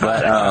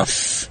 But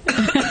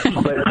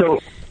so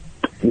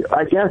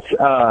I guess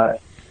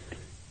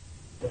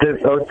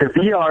the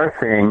VR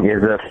thing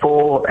is a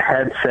full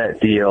headset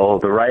deal.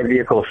 The ride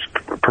vehicle's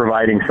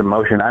providing some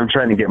motion. I'm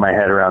trying to get my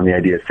head around the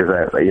ideas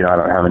because I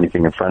don't have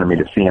anything in front of me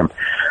to see them.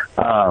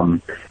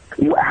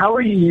 How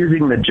are you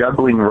using the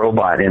juggling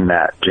robot in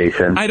that,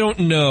 Jason? I don't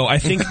know. I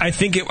think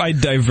I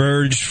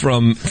diverged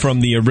from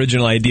the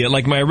original idea.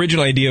 Like, my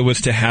original idea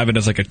was to have it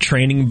as like a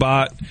training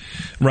bot,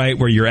 right,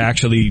 where you're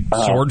actually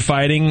sword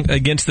fighting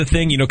against the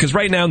thing. You know, because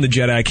right now in the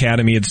Jedi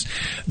Academy,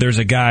 there's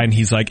a guy and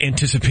he's like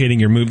anticipating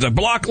your moves, like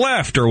block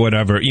left or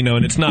whatever. You know,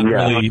 and it's not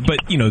really.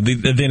 But you know,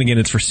 then again,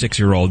 it's for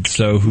 6-year-olds,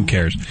 so who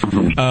cares?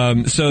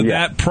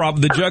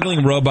 The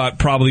juggling robot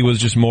probably was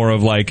just more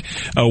of like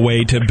a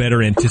way to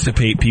better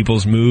anticipate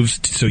people's moves,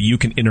 so you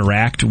can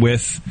interact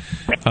with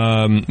the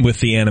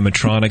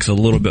animatronics a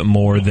little bit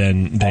more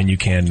than you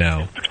can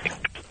now.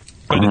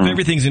 But if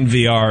everything's in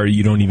VR,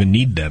 you don't even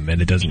need them,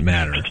 and it doesn't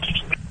matter.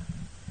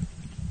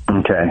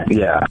 Okay,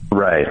 yeah,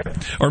 right.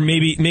 Or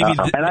maybe.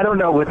 And I don't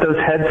know, with those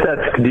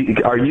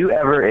headsets, are you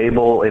ever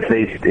able, if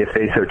they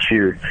so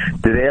choose,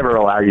 do they ever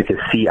allow you to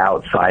see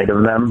outside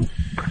of them,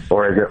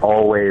 or is it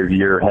always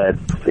your head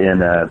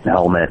in a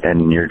helmet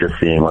and you're just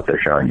seeing what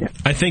they're showing you?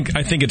 I think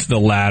it's the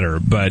latter,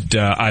 but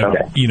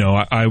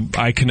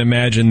I can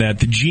imagine that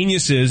the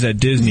geniuses at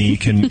Disney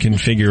can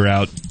figure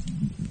out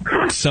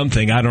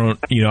something. I don't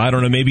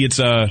know. Maybe it's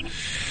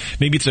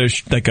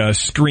like a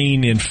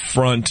screen in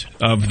front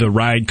of the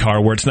ride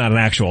car where it's not an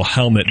actual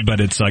helmet, but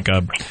it's like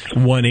a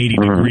 180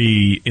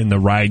 degree in the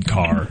ride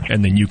car,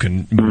 and then you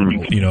can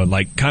move,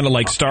 like kind of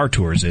like Star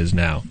Tours is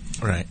now.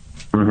 Right.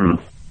 Mm-hmm.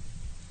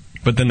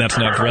 But then that's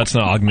not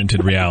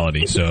augmented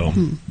reality. So.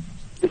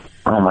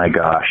 Oh my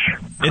gosh.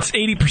 It's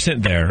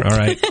 80% there. All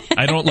right.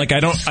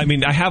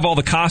 I have all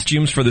the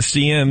costumes for the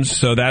CMs,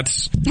 so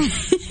that's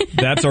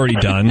already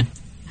done.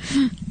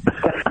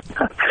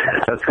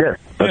 That's good.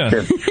 That's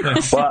good.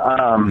 Yes.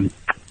 Well,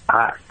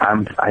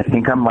 I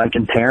think I'm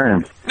liking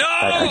Taryn. No!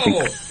 I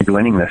think he's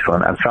winning this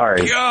one. I'm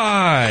sorry.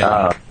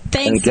 God.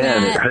 Thanks, and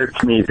again, Matt. It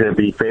hurts me to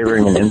be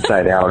favoring an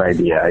Inside Out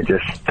idea. I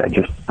just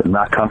am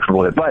not comfortable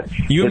with it. But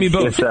you and me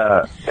both. It's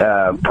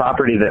a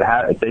property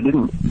that they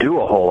didn't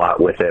do a whole lot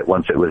with it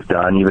once it was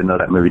done, even though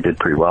that movie did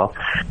pretty well.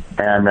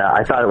 And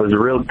I thought it was a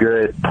real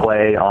good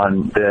play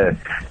on the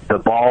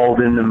balls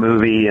in the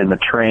movie and the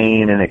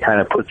train, and it kind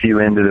of puts you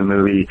into the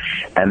movie.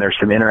 And there's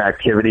some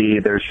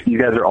interactivity. You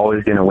guys are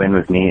always going to win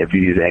with me if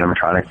you use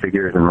animatronic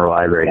figures and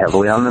rely very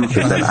heavily on them,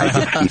 because then I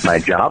just keep my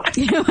job.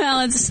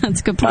 Well, that's a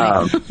good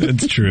point.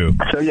 It's true.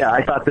 So yeah,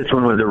 I thought this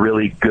one was a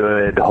really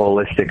good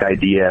holistic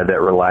idea that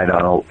relied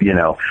on,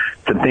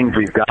 some things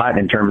we've got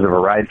in terms of a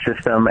ride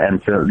system,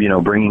 and so,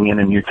 bringing in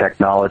a new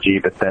technology,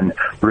 but then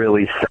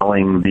really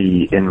selling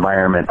the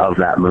environment of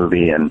that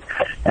movie and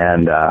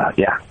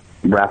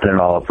wrapping it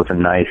all up with a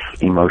nice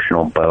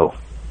emotional bow.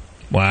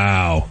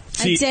 Wow.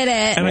 See, I did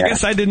it. And I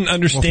guess I didn't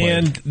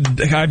understand.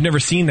 I've never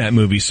seen that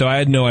movie, so I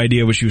had no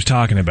idea what she was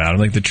talking about.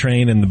 Like the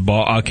train and the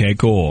ball. Okay,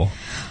 cool.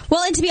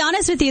 Well, and to be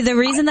honest with you, the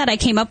reason that I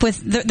came up with,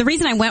 the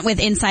reason I went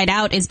with Inside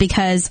Out is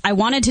because I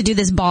wanted to do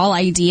this ball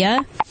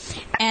idea,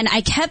 and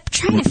I kept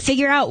trying to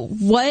figure out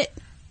what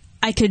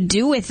I could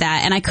do with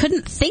that, and I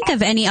couldn't think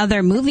of any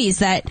other movies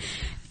that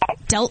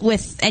dealt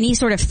with any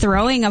sort of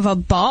throwing of a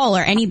ball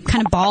or any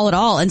kind of ball at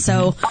all. And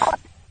so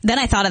then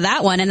I thought of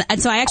that one,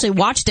 and so I actually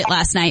watched it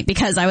last night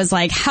because I was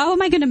like, how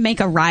am I going to make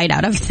a ride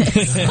out of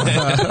this?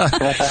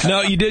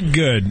 No, you did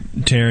good,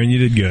 Taryn. You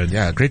did good.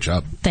 Yeah, great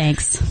job.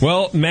 Thanks.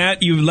 Well,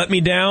 Matt, you let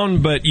me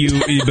down, but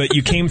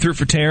you came through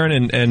for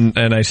Taryn,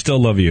 and I still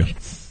love you.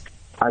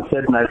 I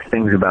said nice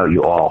things about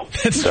you all.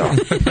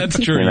 That's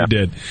true. You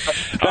did.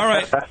 All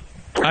right.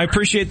 I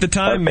appreciate the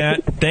time,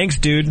 Matt. Thanks,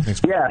 dude.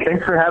 Yeah,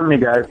 thanks for having me,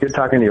 guys. Good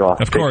talking to you all.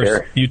 Of course.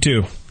 You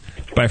too.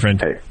 Bye,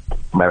 friend. Hey,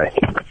 bye-bye.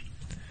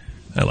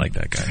 I like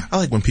that guy. I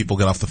like when people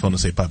get off the phone and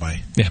say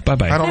bye-bye. Yeah,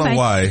 bye-bye. I don't know Bye-bye.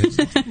 why.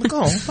 Like,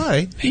 oh,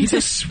 bye.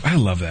 I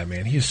love that,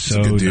 man. He is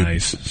so good dude.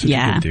 nice. Such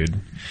a good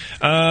dude.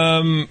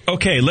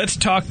 Okay, let's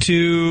talk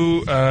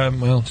to,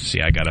 let's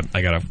see, I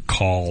gotta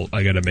call.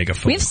 I gotta make a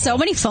phone We have so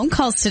many phone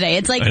calls today.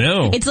 It's like, I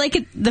know. It's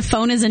like the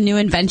phone is a new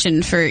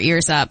invention for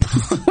Ears Up.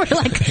 We're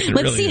like, let's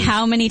really see is.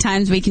 how many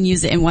times we can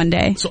use it in one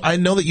day. So I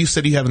know that you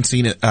said you haven't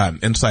seen it,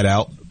 Inside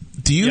Out.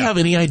 Do you have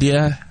any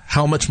idea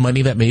how much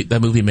money that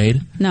movie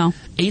made? No.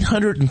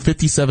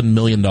 $857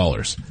 million.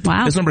 Wow.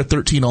 It's number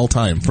 13 all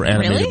time for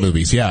animated Really?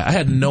 movies. Yeah, I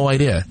had no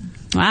idea.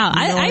 Wow.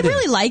 I idea.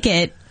 really like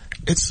it.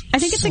 I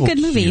think it's a good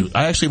movie. Cute.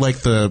 I actually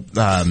like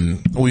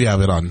we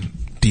have it on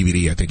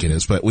DVD, I think it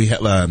is, but we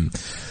have,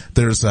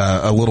 there's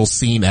a little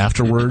scene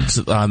afterwards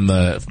on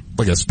a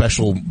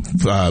special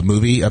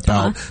movie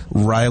about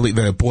Riley,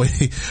 the boy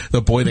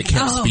that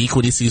can't speak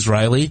when he sees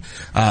Riley.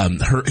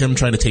 Him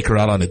trying to take her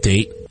out on a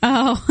date.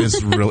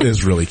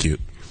 Is really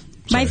cute.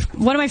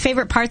 One of my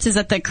favorite parts is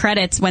at the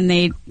credits when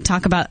they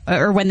talk about,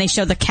 or when they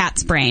show the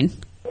cat's brain.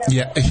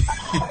 Yeah.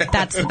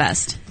 That's the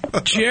best.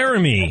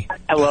 Jeremy.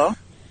 Hello.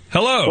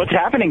 Hello. What's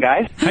happening,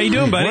 guys? How you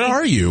doing, buddy? Where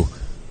are you?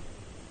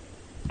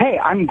 Hey,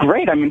 I'm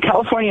great. I'm in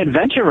California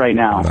Adventure right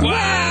now.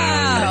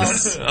 Wow.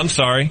 I'm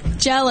sorry.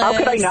 Jealous. How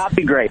could I not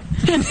be great?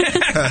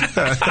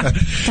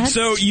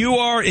 So you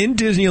are in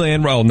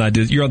Disneyland. Well, not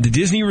Disney. You're on the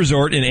Disney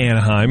Resort in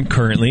Anaheim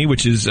currently,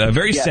 which is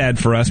very sad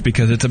for us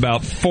because it's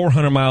about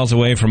 400 miles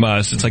away from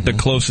us. It's like the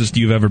closest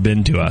you've ever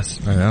been to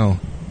us. I know.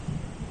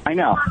 I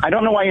know. I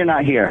don't know why you're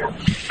not here.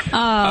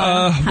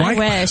 I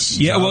wish.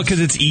 Yeah, well, because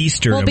it's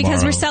Easter Well, because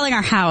tomorrow. we're selling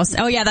our house.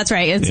 Oh, yeah, that's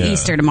right. It's Yeah.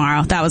 Easter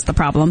tomorrow. That was the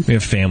problem. We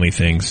have family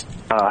things.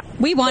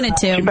 We wanted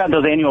Too to. bad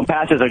those annual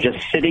passes are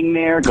just sitting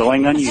there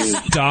going unused.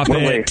 Stop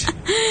it.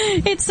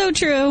 It's so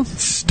true.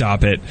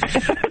 Stop it.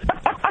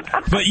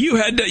 But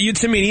you'd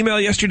sent me an email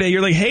yesterday.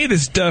 You're like, hey,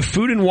 this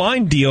food and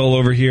wine deal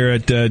over here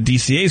at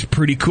DCA is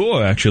pretty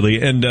cool,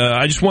 actually. And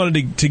I just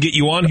wanted to get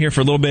you on here for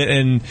a little bit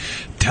and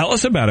tell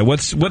us about it.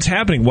 What's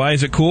happening? Why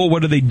is it cool?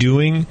 What are they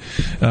doing?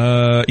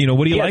 What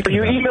do you like? So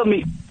you emailed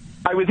me.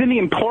 I was in the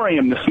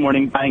Emporium this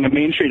morning buying a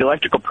Main Street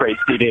Electrical Parade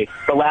CD,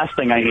 the last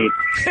thing I need.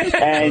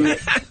 And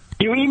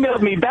you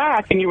emailed me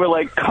back and you were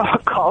like,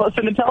 call us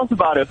in and tell us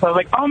about it. So I was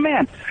like, oh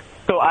man.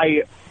 So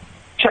I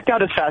checked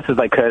out as fast as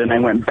I could and I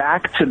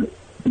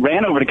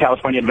ran over to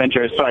California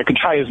Adventure so I could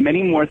try as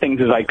many more things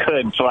as I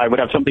could so I would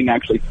have something to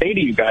actually say to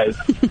you guys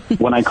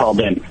when I called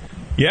in.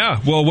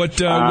 Yeah. Well, what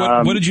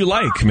did you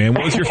like, man?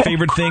 What was your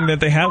favorite thing that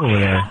they have over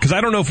there? Because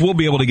I don't know if we'll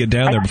be able to get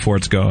down there before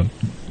it's gone.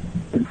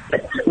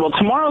 Well,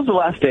 tomorrow's the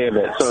last day of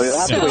it, so you'll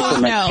have to wait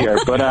till next year.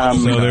 But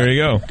so there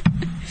you go.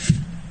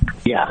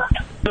 Yeah.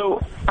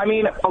 So, I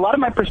mean, a lot of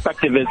my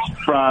perspective is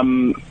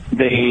from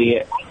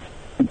the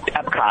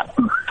Epcot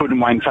Food and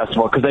Wine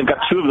Festival, because they've got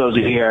 2 of those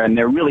a year, and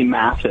they're really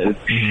massive.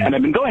 Mm-hmm. And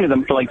I've been going to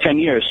them for like 10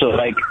 years, so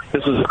like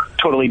this is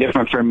totally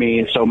different for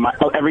me. So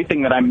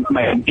everything that I'm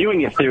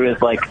viewing it through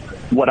is like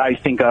what I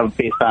think of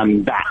based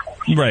on that.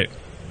 Right.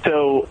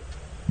 So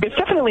it's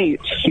definitely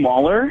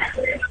smaller.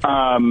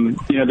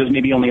 There's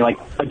maybe only like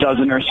a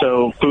dozen or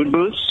so food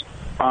booths.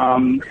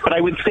 But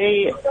I would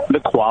say the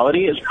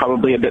quality is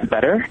probably a bit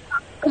better.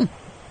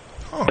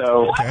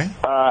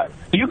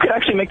 You could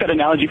actually make that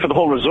analogy for the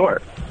whole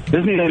resort.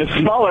 Disneyland is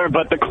smaller,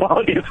 but the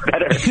quality is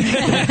better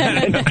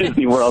in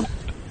Disney World.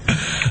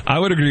 I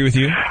would agree with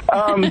you.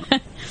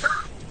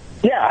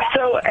 Yeah,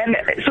 so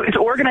it's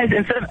organized,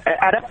 instead of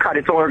at Epcot,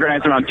 it's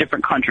organized around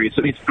different countries.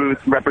 So each booth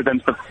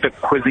represents the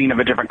cuisine of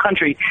a different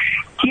country.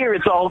 Here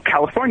it's all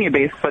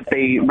California-based, but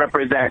they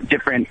represent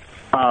different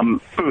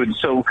foods.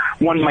 So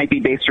one might be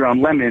based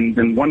around lemons,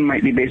 and one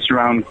might be based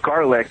around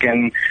garlic,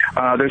 and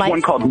there's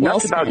one called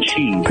Nuts About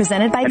Cheese.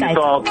 Presented by and it's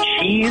all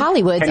cheese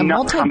Hollywood's and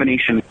nut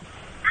combination.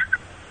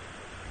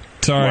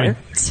 Sorry.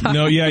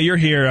 No, yeah, you're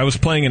here. I was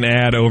playing an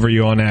ad over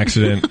you on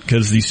accident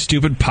because these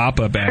stupid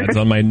pop-up ads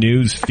on my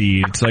news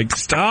feed. It's like,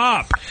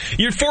 stop.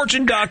 You're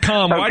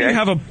Fortune.com. Why do you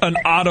have an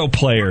auto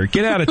player?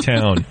 Get out of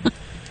town.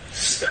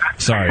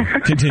 Sorry.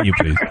 Continue,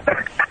 please.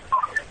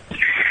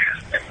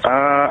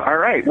 All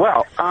right.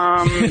 Well,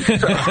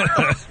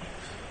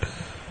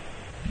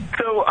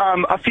 so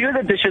a few of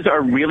the dishes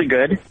are really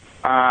good.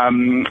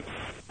 And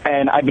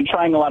I've been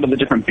trying a lot of the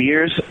different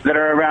beers that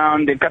are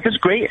around. They've got this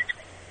great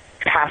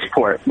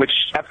passport, which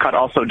Epcot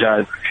also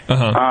does.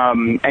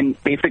 And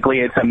basically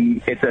it's a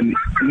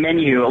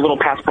menu, a little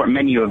passport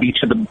menu of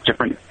each of the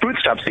different food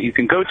stops that you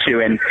can go to.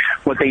 And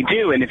what they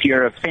do, and if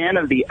you're a fan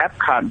of the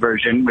Epcot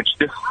version,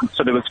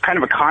 so there was kind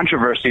of a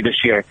controversy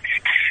this year,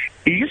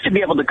 you used to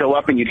be able to go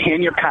up and you'd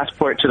hand your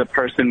passport to the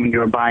person when you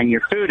were buying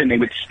your food, and they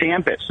would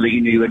stamp it so that you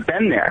knew you had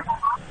been there.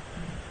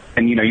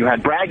 And, you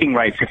had bragging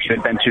rights if you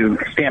had been to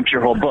stamp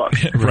your whole book.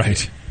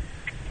 Right.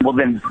 Well,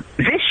 then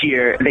this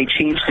year they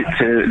changed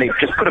it they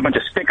just put a bunch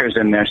of stickers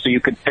in there so you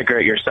could sticker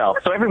it yourself.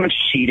 So everyone's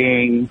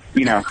cheating,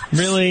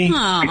 Really? You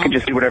can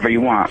just do whatever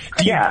you want.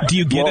 Do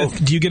you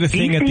get a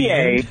thing at the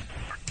end?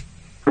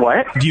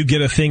 What? Do you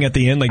get a thing at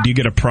the end? Like, do you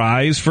get a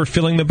prize for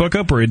filling the book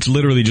up, or it's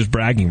literally just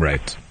bragging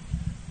rights?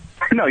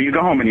 No, you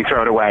go home and you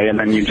throw it away, and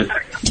then you just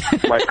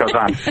life goes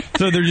on.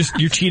 So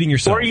you're cheating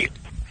yourself.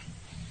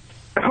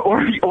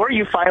 Or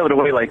you file it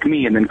away like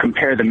me and then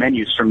compare the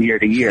menus from year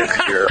to year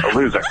because you're a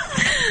loser.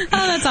 Oh,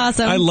 that's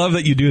awesome. I love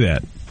that you do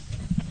that.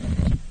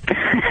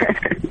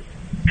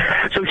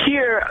 So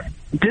here,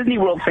 Disney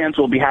World fans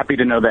will be happy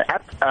to know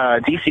that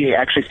DCA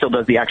actually still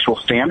does the actual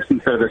stamps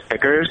instead of the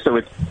stickers, so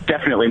it's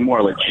definitely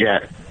more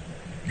legit.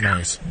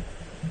 Nice.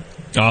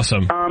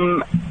 Awesome.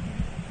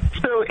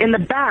 So in the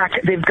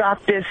back, they've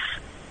got this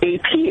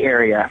AP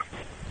area.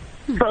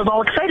 So I was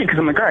all excited because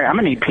I'm like, all right, I'm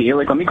an AP.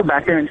 Like, let me go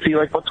back there and see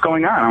what's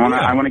going on.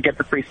 I want to get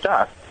the free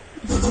stuff.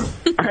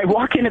 I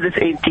walk into this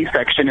AP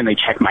section and they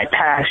check my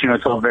pass.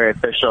 It's all very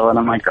official. And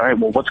I'm like, all right,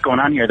 well, what's going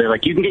on here? They're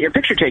like, you can get your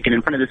picture taken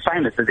in front of this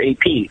sign that says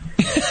AP.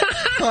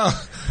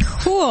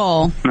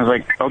 Cool. And I was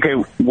like, okay,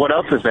 what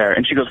else is there?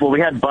 And she goes, well, we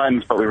had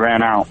buttons, but we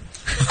ran out.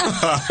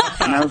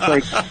 And I was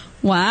like,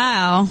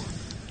 wow.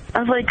 I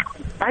was like,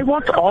 I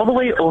walked all the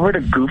way over to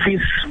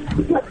Goofy's,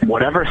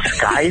 whatever,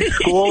 Sky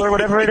School or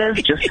whatever it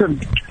is, just to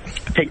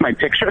take my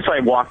picture. So I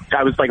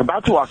was like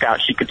about to walk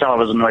out. She could tell I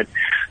was annoyed.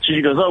 So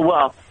she goes, oh,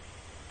 well,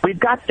 we've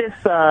got this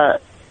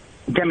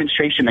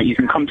demonstration that you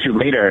can come to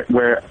later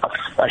where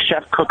a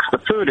chef cooks the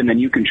food and then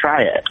you can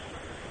try it.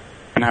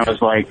 And I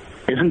was like,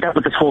 isn't that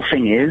what this whole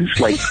thing is?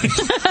 Like,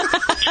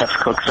 chefs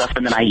cook stuff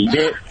and then I eat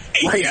it?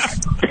 Like,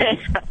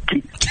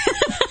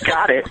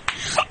 got it.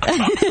 So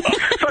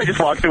I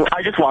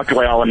just walked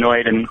away all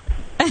annoyed, and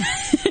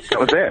that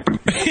was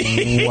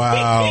it.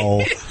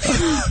 Wow.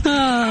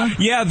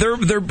 Yeah,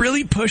 they're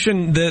really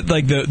pushing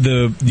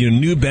the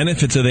new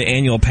benefits of the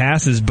annual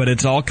passes, but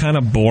it's all kind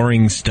of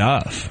boring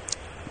stuff.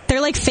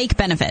 They're like fake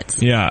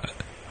benefits. Yeah.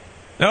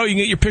 Oh, you can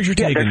get your picture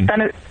taken.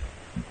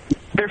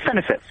 They're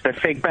benefits. They're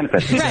fake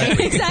benefits. Right,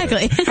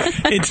 exactly.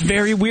 It's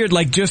very weird.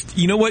 Like, just,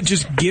 you know what?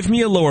 Just give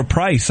me a lower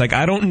price. Like,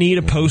 I don't need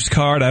a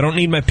postcard. I don't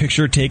need my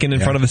picture taken in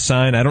front of a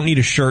sign. I don't need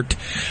a shirt.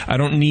 I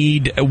don't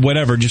need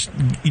whatever. Just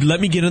let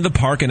me get into the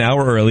park an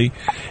hour early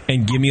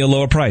and give me a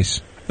lower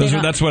price.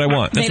 That's what I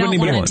want. That's they what don't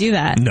anybody want wants. to do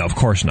that. No, of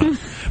course not.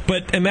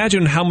 But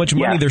imagine how much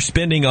money they're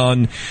spending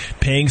on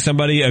paying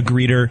somebody, a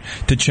greeter,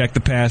 to check the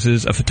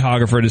passes, a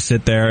photographer to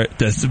sit there,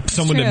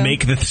 someone to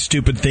make the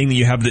stupid thing that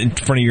you have in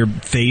front of your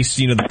face,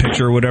 you know, the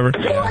picture or whatever.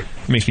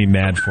 It makes me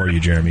mad for you,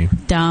 Jeremy.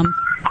 Dumb.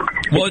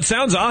 Well, it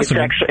sounds awesome.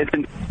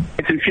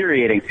 It's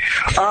infuriating.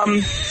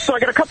 So I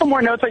got a couple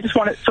more notes. I just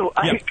wanted. So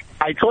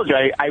I told you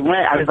I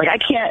went. I was like, I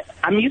can't.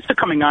 I'm used to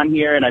coming on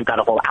here and I've got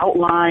a whole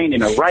outline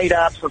and a write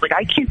up. So I was like,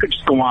 I can't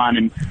just go on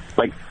and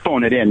like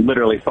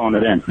literally phone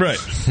it in. Right.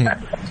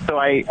 So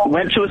I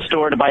went to a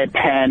store to buy a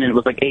pen and it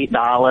was like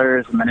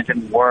 $8 and then it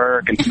didn't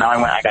work and so now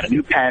I got a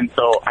new pen.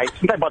 So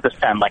since I bought this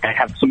pen, like I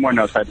have some more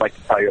notes I'd like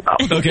to tell you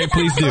about. Okay,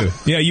 please do.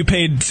 Yeah, you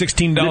paid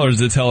 $16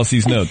 to tell us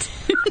these notes.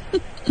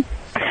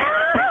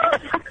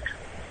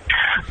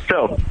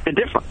 So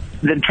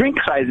the drink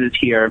sizes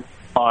here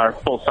are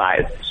full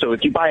size. So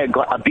if you buy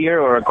a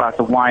beer or a glass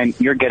of wine,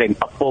 you're getting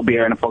a full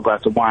beer and a full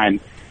glass of wine.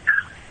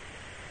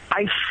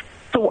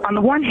 So on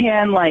the one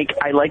hand, like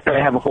I like that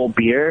I have a whole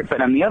beer,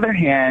 but on the other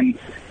hand,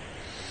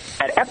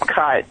 at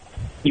Epcot,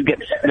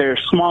 they're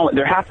small.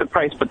 They're half the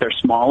price, but they're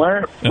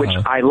smaller, which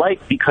I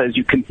like because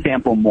you can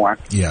sample more.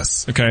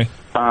 Yes. Okay.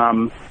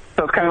 So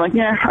it's kind of like,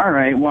 yeah, all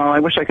right. Well, I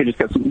wish I could just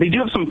get some. They do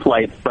have some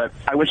flights, but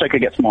I wish I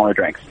could get smaller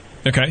drinks.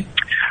 Okay.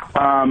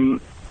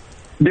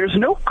 There's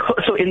no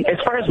as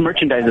far as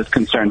merchandise is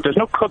concerned, there's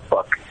no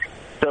cookbook.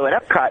 So at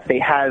Epcot, they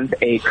have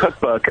a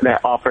cookbook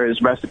that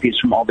offers recipes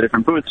from all the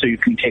different booths, so you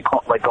can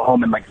go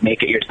home and like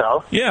make it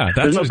yourself. Yeah,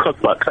 there's no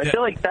cookbook. So I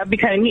feel like that'd be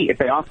kind of neat if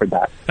they offered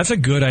that. That's a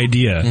good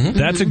idea. Mm-hmm.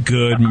 That's a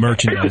good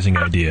merchandising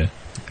idea.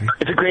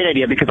 It's a great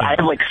idea because I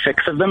have like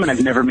 6 of them and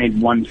I've never made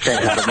one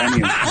cent out of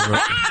any of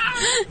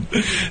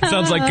them.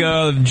 Sounds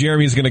like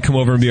Jeremy's going to come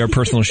over and be our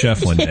personal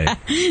chef one day.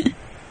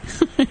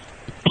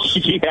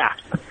 Yeah.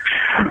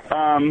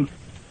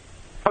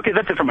 Okay,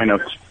 that's it for my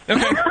notes. Okay.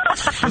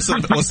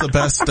 What's the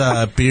best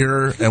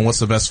beer and what's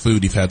the best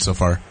food you've had so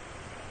far?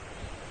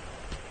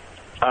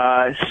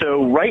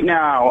 So right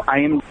now I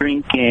am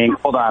drinking.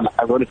 Hold on,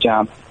 I wrote it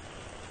down.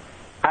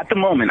 At the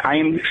moment, I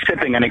am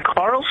sipping on a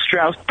Carl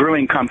Strauss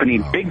Brewing Company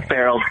Big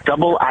Barrel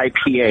Double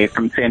IPA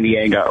from San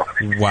Diego.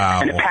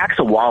 Wow. And it packs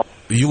a wall.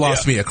 You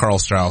lost me at Carl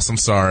Strauss. I'm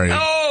sorry.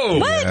 Oh!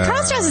 What? Yeah.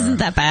 Carl Strauss isn't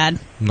that bad.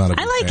 Not a big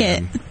I like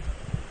fan. it.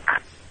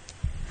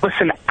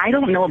 Listen, I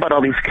don't know about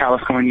all these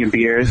California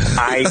beers.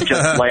 I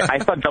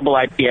saw Double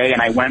IPA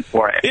and I went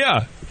for it.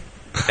 Yeah.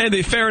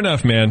 Andy, fair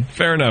enough, man.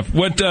 Fair enough.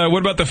 What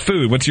about the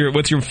food? What's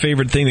your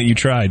favorite thing that you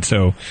tried?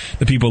 So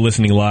the people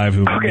listening live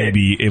who may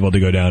be able to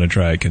go down and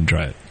try it can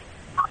try it.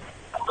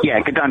 Yeah,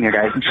 get down here,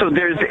 guys. So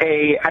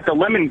at the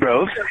Lemon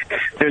Grove,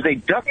 there's a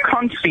duck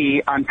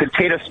confit on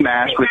potato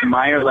smash with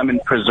Meyer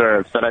lemon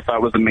preserves that I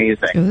thought was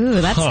amazing.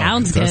 Ooh, that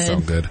sounds good. That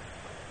sounds good.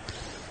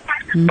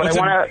 But I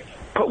want to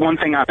put one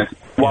thing on it.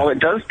 While it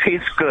does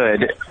taste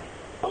good,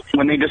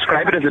 when they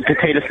describe it as a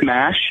potato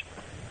smash,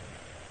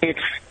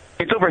 it's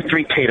over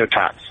 3 tater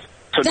tots.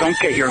 So don't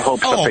get your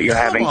hopes up that you're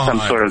having some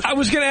sort of... I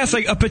was going to ask,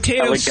 like, a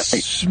potato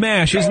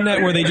smash, isn't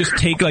that where they just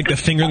take, like, the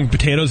fingering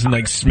potatoes and,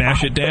 like,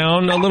 smash it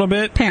down a little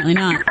bit? Apparently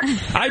not.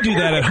 I do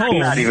that at home.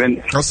 Not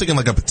even. I was thinking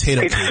like a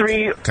potato It's cake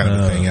 3... kind of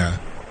a thing, yeah.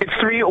 It's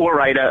 3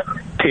 Ore-Ida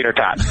tater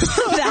tots.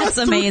 That's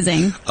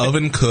amazing.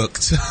 Oven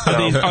cooked.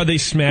 Are they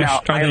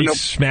smashed? Now, are they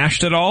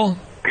smashed at all?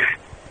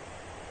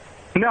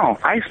 No,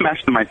 I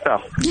smashed them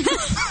myself.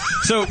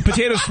 So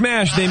potato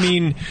smash, they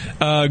mean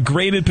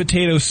grated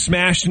potatoes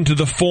smashed into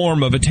the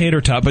form of a tater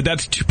tot, but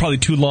that's probably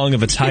too long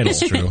of a title.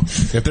 True.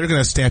 If they're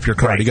going to stamp your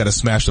card, you got to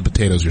smash the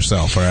potatoes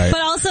yourself, all right?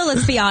 But also,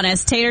 let's be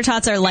honest, tater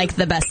tots are like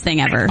the best thing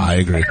ever. I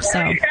agree.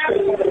 So,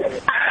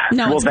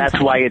 no. Well, that's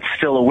why it's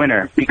still a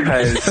winner,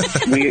 because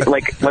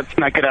let's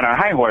not get on our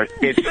high horse.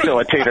 It's still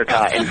a tater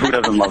tot, and who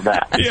doesn't love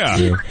that?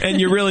 Yeah. And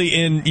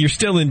you're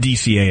still in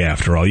DCA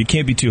after all. You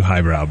can't be too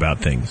highbrow about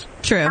things.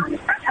 True.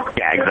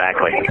 Yeah,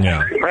 exactly.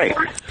 Yeah. Right.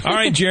 All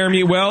right,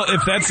 Jeremy. Well,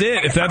 if that's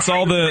it, if that's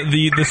all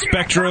the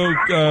Spectro,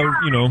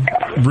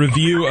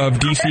 review of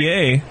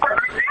DCA,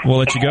 we'll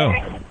let you go.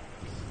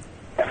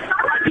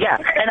 Yeah,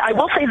 and I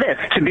will say this,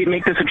 to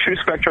make this a true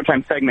Spectro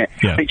Time segment,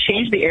 they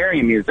changed the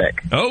area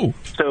music. Oh.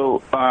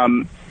 So,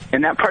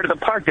 in that part of the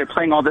park, they're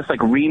playing all this, like,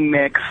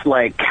 remix,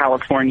 like,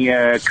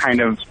 California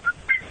kind of,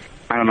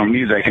 I don't know,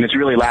 music, and it's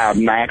really loud,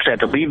 and I actually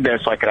had to leave there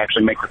so I could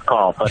actually make this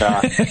call. But,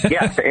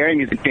 yeah, the area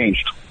music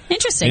changed.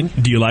 Interesting.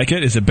 And do you like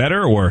it? Is it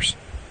better or worse?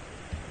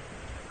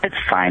 It's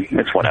fine.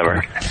 It's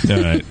whatever.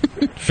 All right.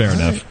 Fair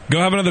enough. Go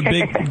have another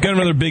big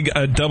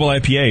double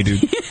IPA,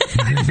 dude.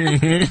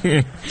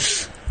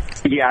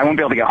 Yeah, I won't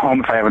be able to get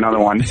home if I have another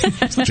one.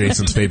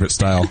 Jason's favorite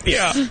style.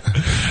 Yeah.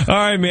 All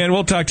right, man.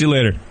 We'll talk to you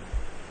later.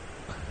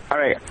 All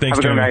right. Thanks,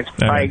 have a good Jeremy.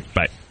 one, guys.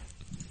 Bye.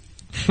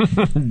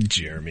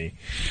 Jeremy.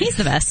 He's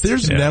the best.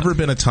 There's never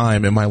been a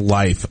time in my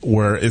life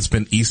where it's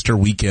been Easter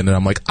weekend and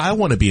I'm like, I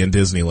want to be in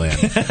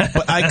Disneyland.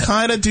 But I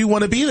kind of do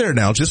want to be there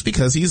now just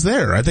because he's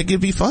there. I think it'd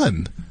be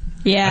fun.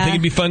 Yeah. I think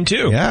it'd be fun,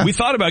 too. Yeah. We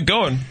thought about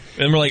going,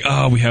 and we're like,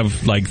 we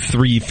have like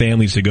 3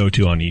 families to go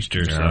to on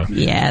Easter. So.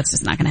 Yeah, it's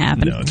just not going to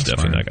happen. No, it's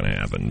definitely not going to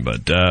happen.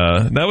 But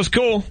that was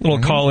cool. Little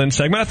call-in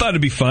segment. I thought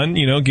it'd be fun,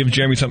 give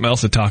Jeremy something else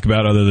to talk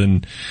about other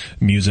than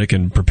music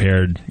and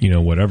prepared,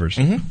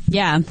 whatevers.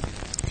 Yeah.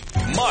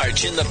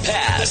 March in the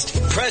past,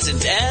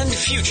 present, and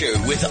future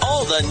with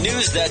all the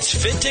news that's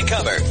fit to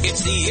cover.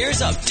 It's the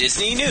Ears Up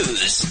Disney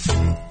News.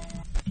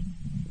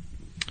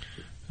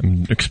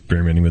 I'm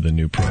experimenting with a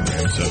new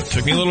program, so it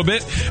took me a little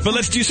bit. But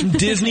let's do some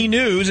Disney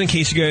news, in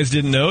case you guys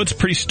didn't know. It's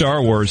pretty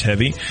Star Wars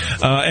heavy.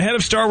 Ahead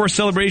of Star Wars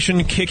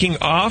Celebration kicking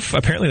off,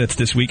 apparently that's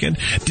this weekend,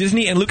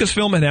 Disney and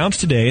Lucasfilm announced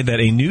today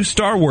that a new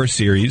Star Wars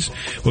series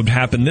would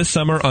happen this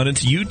summer on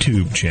its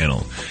YouTube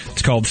channel.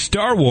 It's called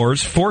Star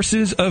Wars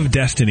Forces of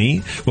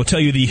Destiny. We'll tell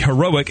you the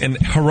heroic, and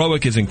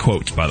heroic is in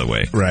quotes, by the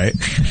way. Right.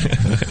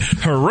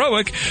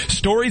 Heroic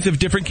stories of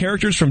different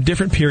characters from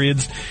different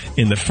periods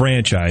in the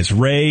franchise.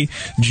 Rey,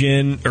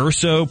 Jyn,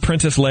 Erso,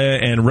 Princess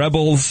Leia, and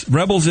Rebels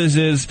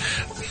is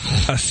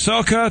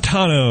Ahsoka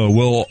Tano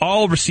will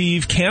all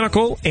receive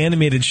canonical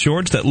animated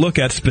shorts that look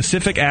at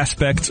specific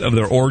aspects of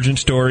their origin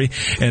story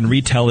and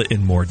retell it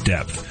in more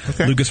depth.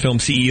 Okay. Lucasfilm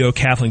CEO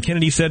Kathleen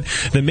Kennedy said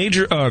the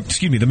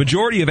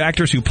majority of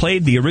actors who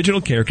played the original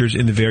characters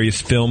in the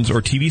various films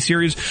or TV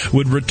series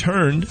would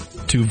return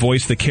to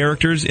voice the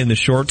characters in the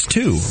shorts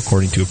too,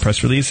 according to a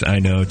press release. I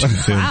know, too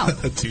soon. Wow.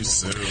 Too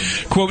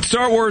soon. Quote,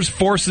 Star Wars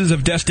Forces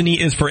of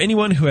Destiny is for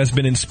anyone who has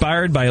been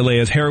inspired by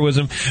Leia's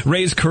heroism,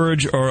 Rey's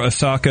courage, or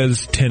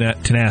Ahsoka's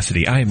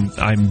tenacity.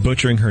 I'm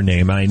butchering her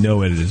name. I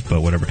know it is, but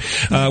whatever.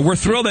 We're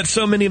thrilled that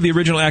so many of the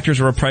original actors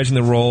are reprising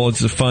the role.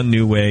 It's a fun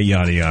new way,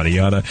 yada, yada,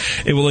 yada.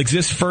 It will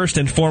exist first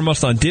and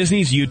foremost on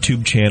Disney's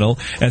YouTube channel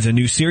as a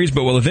new series,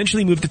 but will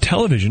eventually move to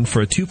television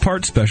for a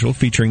 2-part special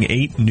featuring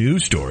 8 new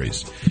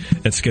stories.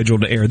 It's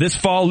scheduled to air this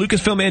fall.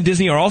 Lucasfilm and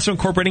Disney are also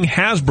incorporating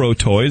Hasbro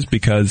toys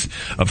because,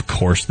 of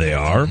course, they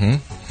are.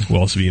 Will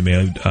also be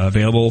made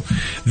available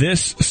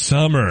this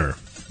summer.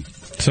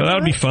 So that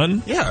would be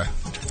fun. Yeah.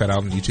 Check that out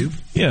on YouTube.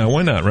 Yeah,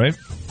 why not, right?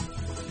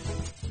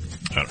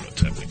 I don't know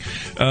what's happening.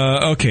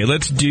 Okay,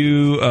 let's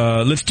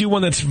do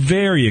one that's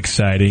very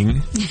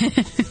exciting.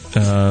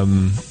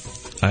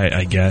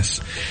 I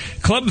guess.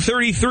 Club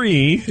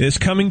 33 is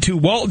coming to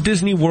Walt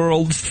Disney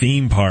World's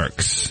theme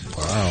parks.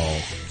 Wow.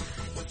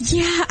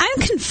 Yeah,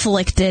 I'm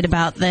conflicted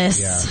about this.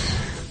 Yeah.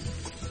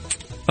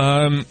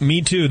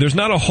 Me too. There's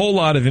not a whole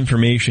lot of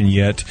information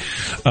yet.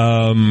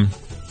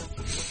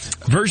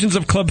 Versions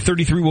of Club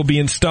 33 will be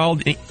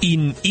installed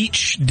in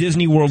each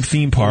Disney World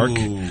theme park,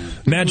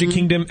 Magic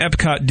Kingdom,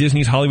 Epcot,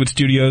 Disney's Hollywood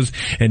Studios,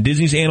 and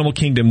Disney's Animal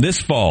Kingdom this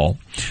fall.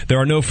 There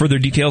are no further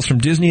details from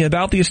Disney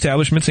about the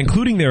establishments,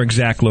 including their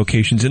exact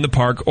locations in the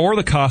park or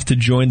the cost to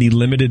join the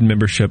limited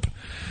membership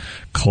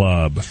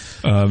club.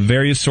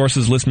 Various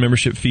sources list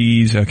membership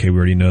fees. Okay, we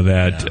already know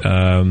that.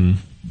 Yeah.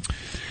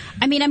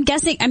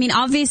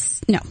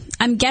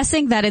 I'm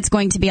guessing that it's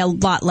going to be a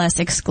lot less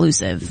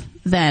exclusive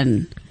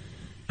than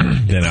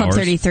Club ours.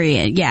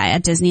 33,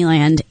 at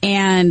Disneyland.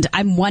 And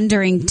I'm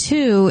wondering,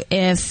 too,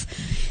 if,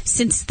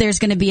 since there's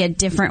going to be a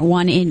different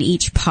one in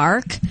each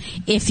park,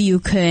 if you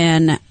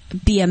can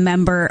be a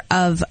member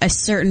of a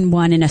certain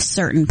one in a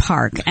certain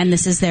park. And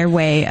this is their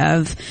way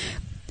of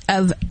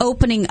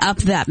opening up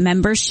that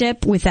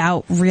membership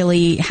without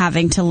really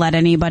having to let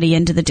anybody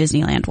into the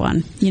Disneyland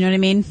one. You know what I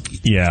mean?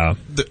 Yeah.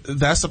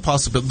 That's a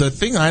possibility. The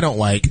thing I don't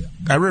like,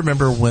 I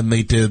remember when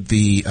they did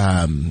the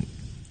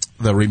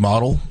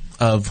remodel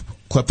of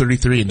Club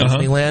 33 in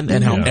Disneyland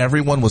and how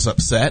everyone was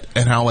upset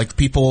and how like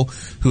people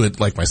who had,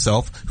 like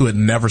myself, who had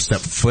never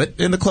stepped foot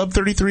into Club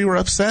 33 were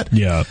upset.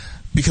 Yeah.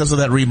 Because of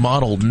that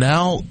remodel.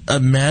 Now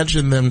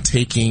imagine them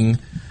taking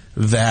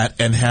that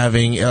and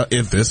having,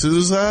 if this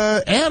is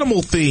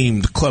animal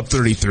themed Club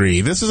 33,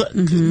 this is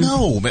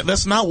no, man,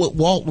 that's not what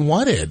Walt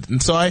wanted.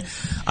 And so I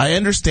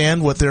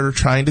understand what they're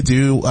trying to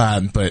do,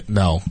 but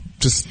no,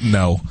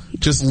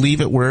 just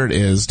leave it where it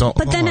is.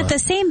 But then at the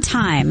same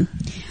time,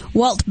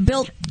 Walt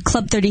built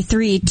Club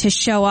 33 to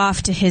show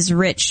off to his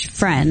rich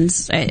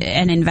friends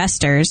and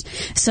investors.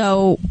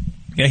 So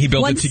yeah, he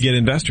built it to get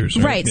investors,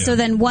 right? Right. Yeah. So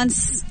then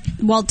once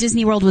Walt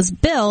Disney World was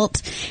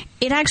built,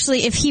 it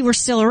actually, if he were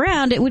still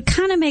around, it would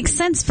kind of make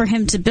sense for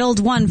him to build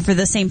one for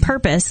the same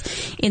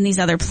purpose in these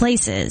other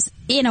places,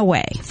 in a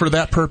way. For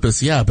that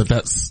purpose, yeah, but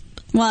that's...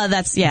 Well,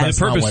 that's That's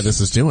not why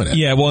this is doing it.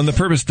 Yeah, well, and the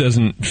purpose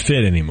doesn't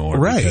fit anymore.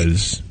 Right.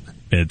 Because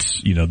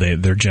it's,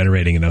 they're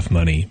generating enough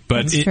money.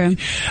 But That's true.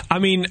 I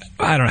mean,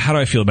 I don't know. How do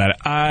I feel about it?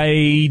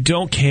 I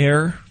don't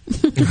care.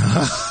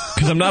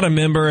 Because I'm not a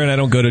member and I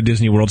don't go to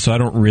Disney World, so I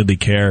don't really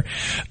care.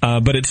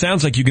 But it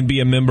sounds like you can be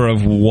a member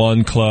of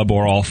one club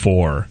or all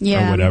four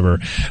or whatever.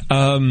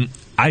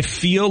 I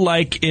feel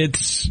like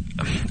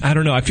I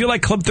don't know. I feel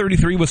like Club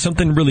 33 was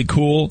something really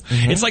cool.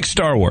 Mm-hmm. It's like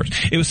Star Wars.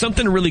 It was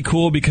something really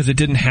cool because it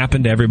didn't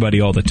happen to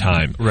everybody all the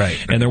time. Right.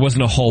 And there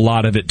wasn't a whole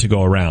lot of it to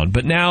go around.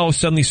 But now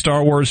suddenly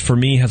Star Wars for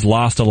me has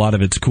lost a lot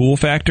of its cool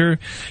factor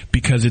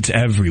because it's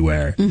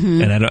everywhere.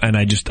 Mm-hmm. And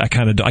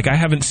I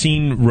haven't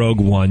seen Rogue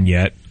One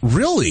yet.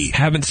 Really?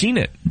 Haven't seen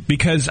it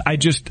because I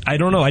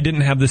don't know. I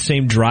didn't have the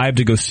same drive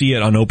to go see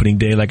it on opening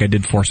day like I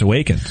did Force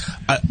Awakens.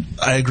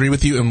 I agree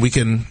with you,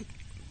 and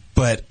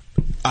but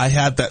I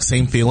had that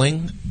same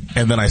feeling,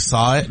 and then I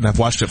saw it, and I've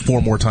watched it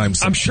 4 more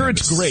times. I'm sure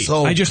it's great.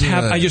 So I just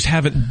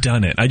haven't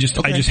done it. I just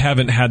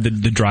haven't had the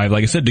drive,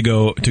 like I said, to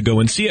go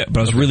and see it. But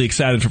I was really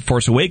excited for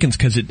Force Awakens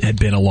because it had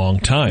been a long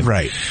time.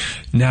 Right.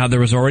 Now there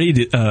was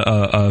already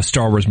a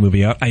Star Wars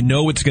movie out. I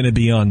know it's going to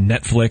be on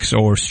Netflix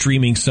or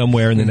streaming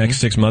somewhere in the next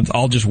 6 months.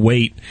 I'll just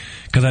wait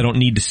because I don't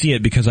need to see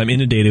it because I'm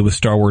inundated with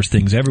Star Wars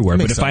things everywhere.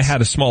 But if I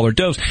had a smaller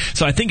dose,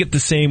 so I think it's the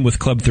same with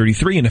Club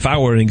 33. And if I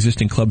were an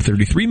existing Club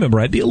 33 member,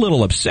 I'd be a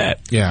little upset.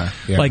 Yeah.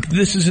 Like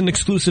this is an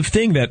exclusive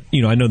thing that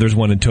I know there's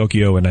one in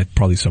Tokyo and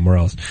probably somewhere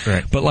else.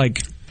 Right. But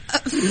like.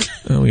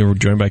 We were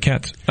joined by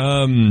cats.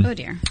 Oh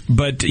dear.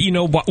 But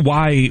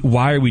why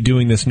are we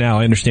doing this now?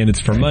 I understand it's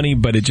for money,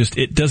 but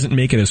it doesn't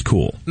make it as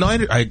cool. No,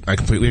 I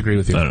completely agree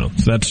with you. I don't know.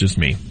 So that's just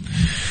me.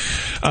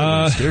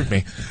 Scared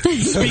me.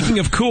 Speaking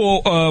of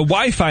cool,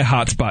 Wi-Fi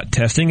hotspot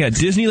testing at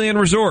Disneyland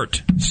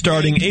Resort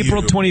starting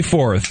April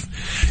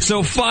 24th.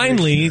 So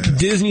finally,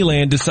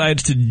 Disneyland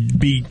decides to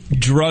be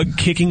drug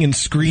kicking and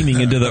screaming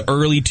into the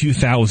early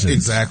 2000s.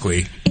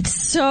 Exactly. It's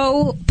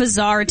so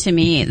bizarre to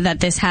me that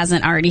this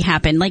hasn't already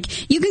happened.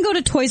 Like, you can go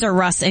to Toys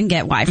R Us and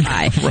get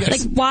Wi-Fi. Right.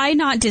 Like, why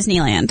not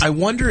Disneyland? I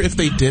wonder if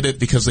they did it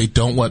because they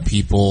don't want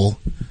people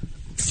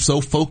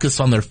so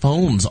focused on their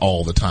phones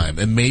all the time,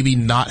 and maybe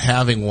not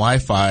having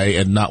Wi-Fi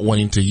and not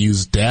wanting to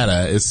use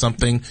data is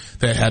something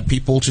that had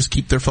people just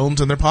keep their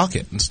phones in their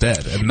pocket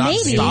instead and not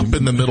stop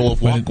in the middle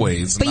of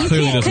walkways. But you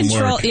can't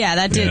control.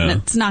 Yeah,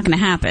 that's not going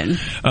to happen.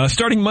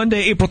 Starting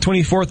Monday, April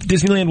 24th,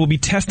 Disneyland will be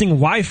testing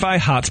Wi-Fi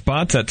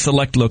hotspots at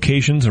select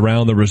locations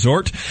around the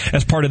resort.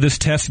 As part of this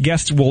test,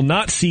 guests will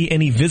not see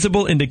any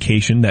visible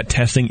indication that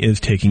testing is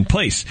taking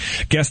place.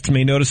 Guests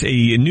may notice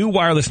a new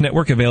wireless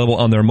network available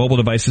on their mobile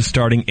devices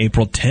starting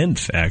April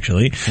 10th,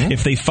 actually.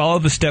 If they follow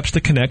the steps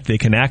to connect, they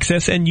can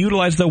access and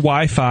utilize the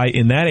Wi-Fi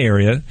in that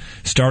area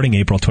starting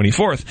April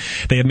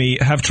 24th. They may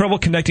have trouble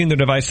connecting their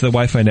device to the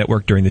Wi-Fi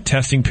network during the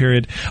testing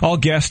period. All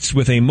guests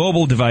with a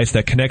mobile device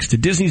that connects to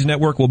Disney's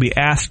network will be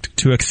asked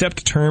to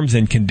accept terms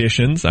and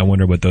conditions. I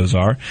wonder what those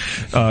are.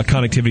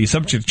 Connectivity is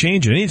subject to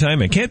change at any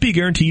time and can't be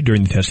guaranteed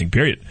during the testing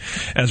period.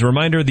 As a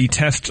reminder, the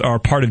tests are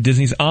part of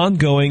Disney's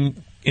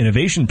ongoing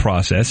innovation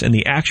process, and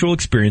the actual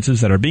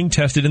experiences that are being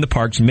tested in the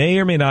parks may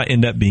or may not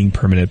end up being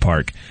permanent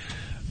park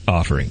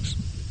offerings.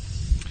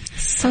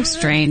 So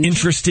strange.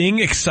 Interesting,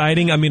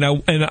 exciting. I mean,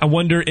 I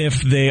wonder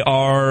if they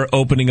are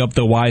opening up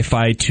the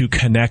Wi-Fi to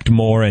connect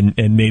more and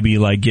maybe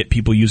like get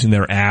people using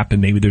their app,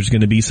 and maybe there's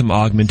going to be some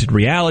augmented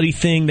reality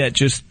thing that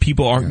just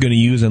people aren't going to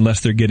use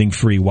unless they're getting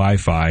free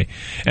Wi-Fi.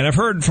 And I've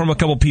heard from a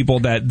couple people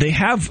that they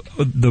have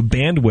the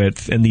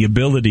bandwidth and the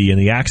ability and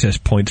the access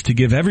points to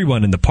give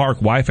everyone in the park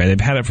Wi-Fi. They've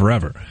had it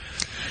forever.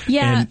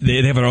 Yeah. And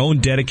they have their own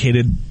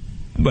dedicated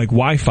like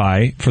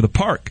Wi-Fi for the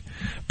park,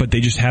 but they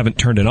just haven't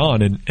turned it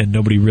on, and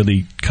nobody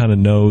really kind of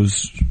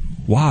knows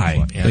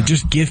why. Yeah. Like,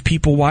 just give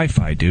people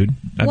Wi-Fi, dude.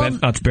 I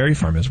bet Knott's Berry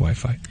Farm has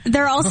Wi-Fi.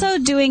 They're also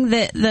doing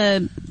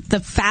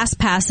the fast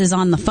passes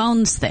on the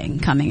phones thing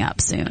coming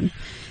up soon.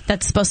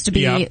 That's supposed to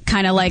be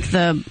kind of like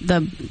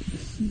the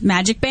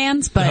Magic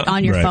Bands, but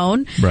on your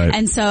phone. Right.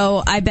 And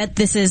so I bet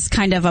this is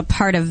kind of a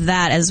part of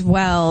that as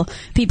well.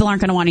 People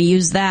aren't going to want to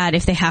use that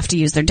if they have to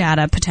use their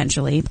data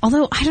potentially.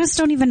 Although I just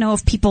don't even know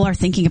if people are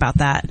thinking about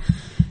that.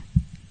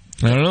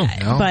 I don't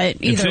know. But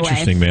either it's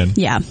interesting, way. Man.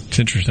 Yeah. It's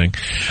interesting.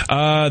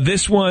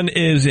 This one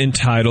is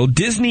entitled,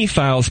 Disney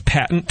Files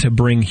Patent to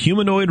Bring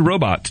Humanoid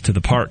Robots to the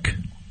Park.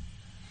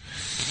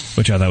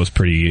 Which I thought was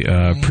pretty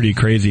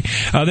crazy.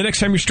 The next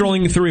time you're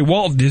strolling through a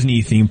Walt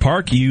Disney theme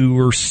park, you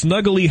will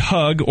snuggly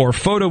hug or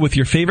photo with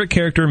your favorite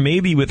character,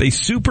 maybe with a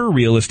super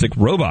realistic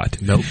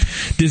robot. Nope.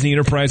 Disney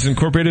Enterprises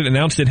Incorporated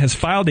announced it has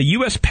filed a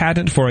U.S.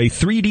 patent for a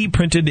 3D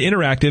printed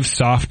interactive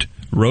soft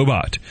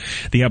robot.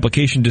 The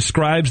application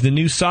describes the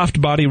new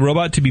soft body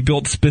robot to be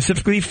built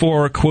specifically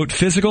for, quote,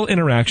 physical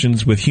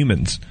interactions with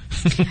humans.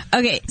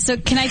 Okay, so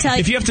can I tell you?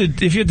 If you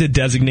have to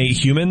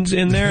designate humans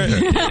in there,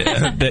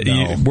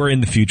 we're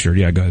in the future.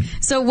 Yeah, go ahead.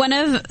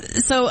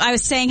 So I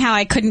was saying how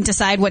I couldn't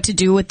decide what to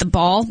do with the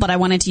ball, but I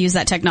wanted to use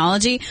that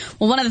technology.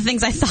 Well, one of the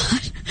things I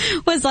thought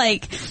was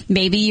like,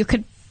 maybe you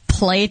could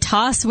play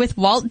toss with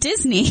Walt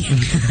Disney.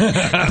 But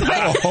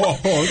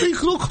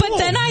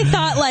then I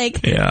thought,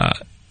 like, yeah,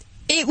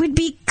 it would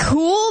be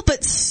cool,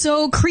 but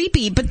so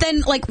creepy. But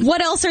then, like,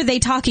 what else are they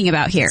talking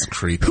about here? It's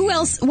creepy. Who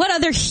else? What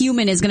other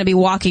human is going to be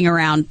walking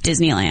around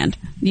Disneyland?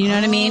 You know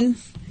what I mean?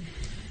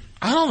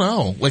 I don't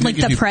know. Like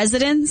the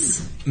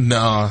presidents?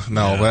 No,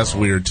 that's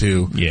weird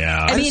too.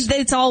 Yeah. I mean,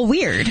 it's all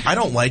weird. I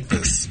don't like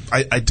this.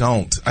 I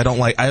don't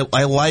like,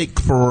 I like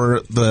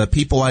for the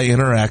people I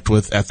interact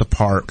with at the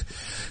park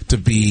to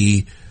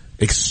be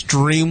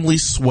extremely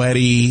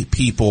sweaty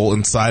people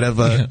inside of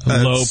a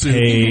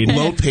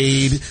low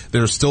paid.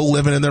 They're still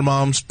living in their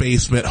mom's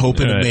basement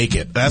hoping to make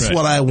it. That's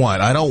what I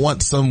want. I don't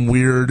want some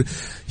weird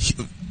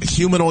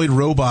humanoid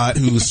robot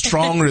who's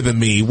stronger than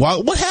me.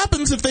 What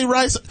happens if they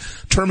rise?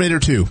 Terminator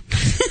 2.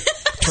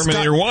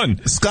 Terminator 1.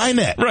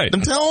 Skynet. Right.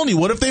 I'm telling you,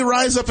 what if they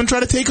rise up and try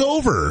to take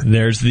over?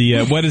 There's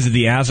the, what is it,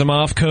 the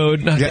Asimov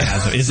code?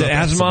 Is it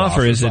Asimov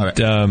or is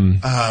it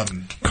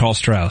Carl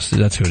Strauss?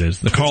 That's who it is.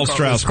 The Carl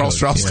Strauss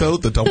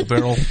code, the double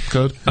barrel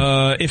code.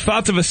 If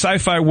thoughts of a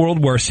sci-fi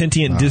world where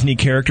sentient Disney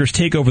characters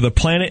take over the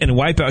planet and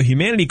wipe out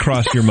humanity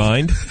cross your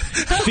mind,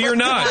 fear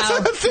not.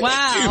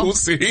 Wow.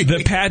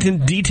 The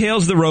patent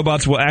details the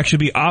robots will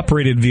actually be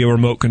operated via a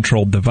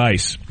remote-controlled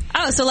device.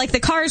 Oh, so like the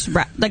cars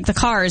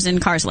in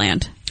Cars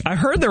Land. I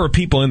heard there were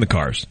people in the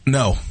cars.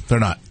 No, they're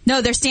not.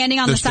 No, they're standing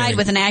on the side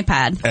with an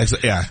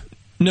iPad. Yeah.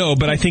 No,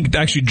 but I think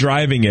actually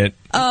driving it.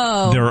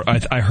 Oh,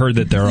 I heard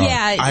that there are.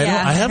 Yeah,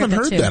 I haven't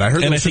heard that. I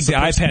heard, and I think the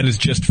iPad is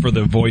just for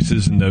the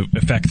voices and the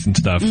effects and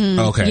stuff.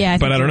 Okay, yeah,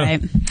 but I don't know.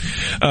 Right.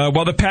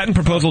 While the patent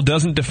proposal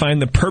doesn't define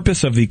the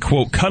purpose of the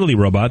quote cuddly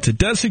robots, it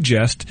does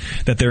suggest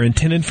that they're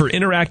intended for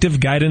interactive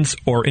guidance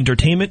or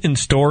entertainment in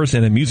stores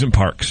and amusement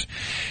parks,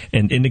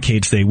 and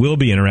indicates they will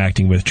be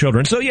interacting with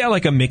children. So yeah,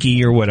 like a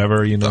Mickey or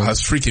whatever, you know.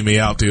 That's freaking me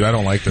out, dude. I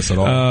don't like this at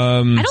all.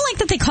 I don't like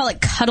that they call it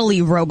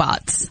cuddly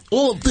robots.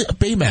 Well,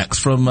 Baymax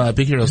from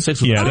Big Hero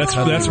 6. Yeah, that's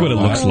what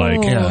it looks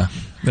like. Yeah,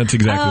 that's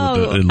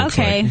exactly what it looks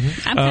like.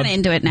 I'm kind of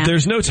into it now.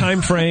 There's no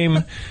time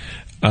frame.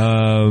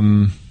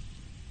 There's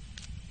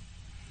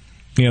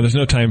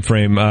no time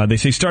frame. They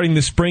say starting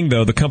this spring,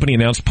 though, the company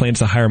announced plans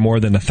to hire more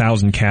than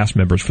 1,000 cast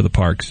members for the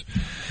parks.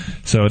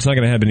 So it's not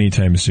going to happen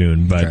anytime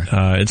soon, but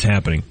it's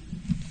happening.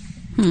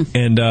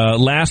 And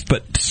last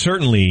but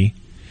certainly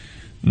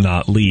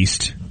not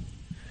least,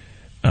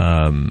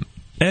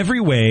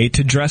 every way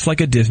to dress like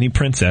a Disney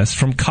princess,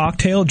 from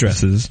cocktail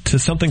dresses to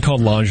something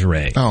called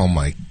lingerie. Oh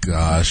my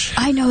gosh.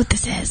 I know what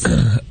this is.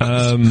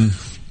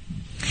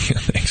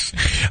 Thanks.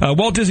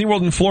 Walt Disney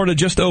World in Florida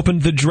just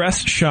opened the Dress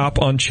Shop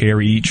on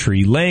Cherry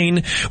Tree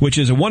Lane, which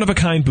is a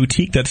one-of-a-kind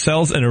boutique that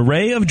sells an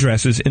array of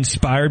dresses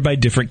inspired by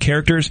different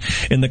characters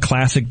in the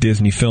classic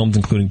Disney films,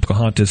 including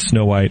Pocahontas,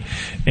 Snow White,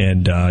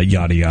 and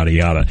yada, yada,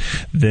 yada.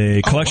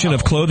 The collection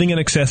of clothing and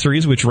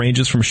accessories, which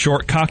ranges from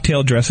short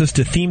cocktail dresses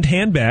to themed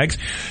handbags,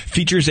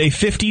 features a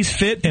 50s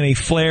fit and a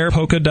flare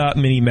polka dot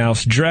Minnie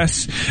Mouse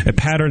dress, a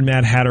patterned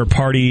Mad Hatter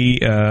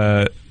party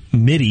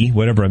midi,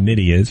 whatever a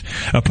midi is,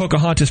 a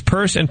Pocahontas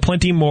purse, and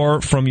plenty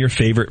more from your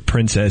favorite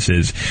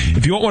princesses.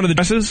 If you want one of the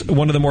dresses,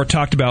 one of the more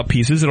talked about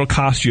pieces, it'll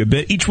cost you a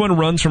bit. Each one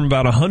runs from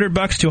about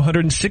 $100 to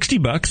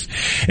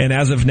 $160, and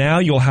as of now,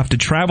 you'll have to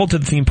travel to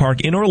the theme park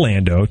in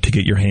Orlando to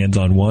get your hands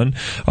on one,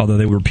 although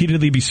they will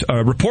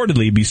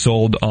reportedly be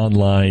sold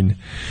online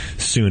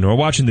soon. We're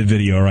watching the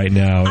video right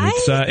now, and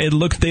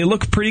they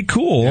look pretty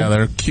cool. Yeah,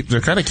 they're cute.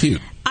 They're kind of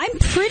cute. I'm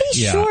pretty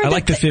sure. I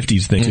like the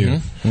 50s thing too.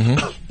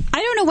 I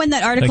don't know when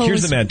that article like,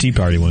 here's the Mad Tea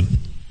Party one.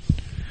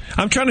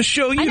 I'm trying to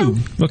show you.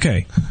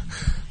 Okay.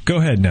 Go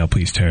ahead now,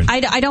 please, Taryn.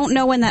 I don't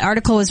know when that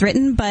article was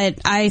written, but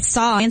I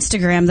saw on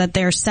Instagram that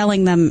they're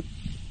selling them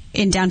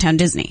in downtown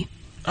Disney.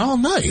 Oh,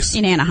 nice.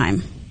 In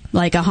Anaheim.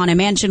 Like a Haunted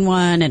Mansion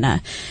one and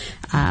a...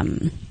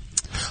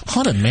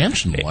 Haunted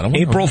Mansion one?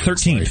 April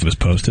 13th was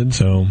posted,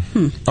 so...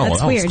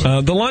 That's weird.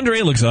 The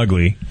lingerie looks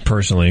ugly,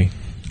 personally.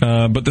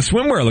 But the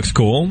swimwear looks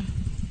cool.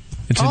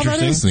 It's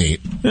interesting. That is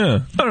neat.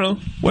 Yeah, I don't know.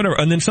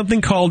 Whatever. And then something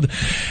called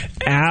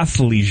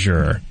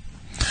athleisure.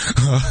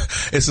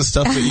 It's the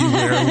stuff that you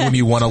wear when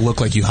you want to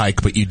look like you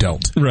hike, but you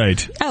don't.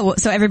 Right. Oh,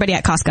 so everybody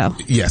at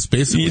Costco. Yes,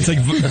 basically. It's like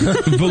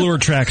velour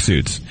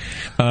tracksuits,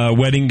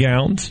 wedding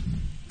gowns.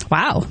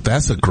 Wow.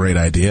 That's a great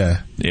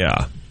idea.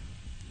 Yeah.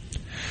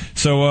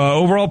 So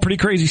overall, pretty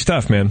crazy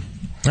stuff, man.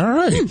 All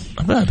right.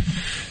 Not bad.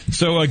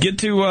 So get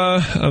to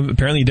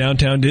apparently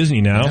downtown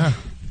Disney now. Yeah.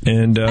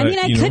 And I mean,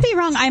 I could be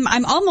wrong.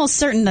 I'm almost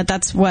certain that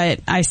that's what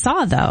I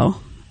saw, though.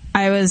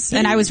 I was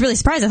really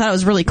surprised. I thought it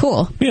was really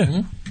cool.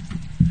 Yeah.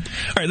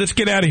 All right, let's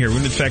get out of here. We're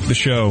going to infect the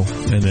show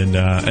and then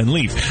and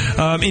leave.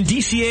 In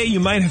DCA, you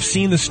might have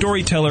seen the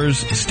Storytellers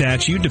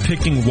statue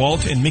depicting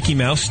Walt and Mickey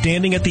Mouse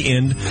standing at the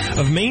end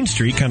of Main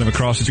Street, kind of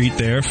across the street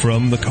there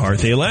from the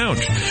Carthay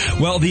Lounge.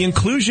 Well, the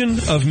inclusion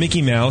of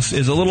Mickey Mouse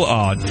is a little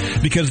odd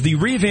because the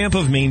revamp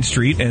of Main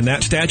Street and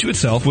that statue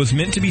itself was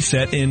meant to be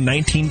set in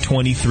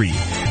 1923,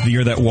 the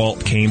year that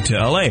Walt came to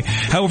L.A.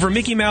 However,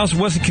 Mickey Mouse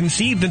wasn't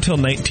conceived until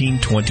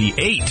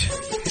 1928.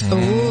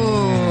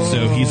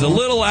 So he's a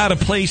little out of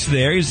place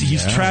there.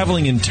 He's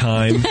traveling in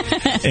time.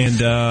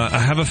 And I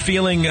have a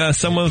feeling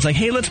someone was like,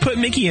 hey, let's put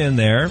Mickey in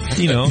there,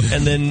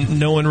 and then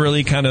no one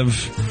really kind of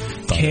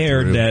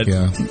cared that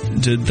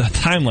the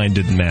timeline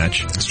didn't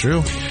match. That's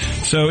true.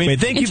 So anyway,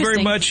 thank you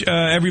very much,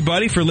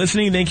 everybody, for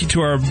listening. Thank you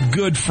to our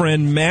good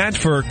friend Matt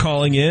for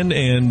calling in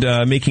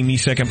and making me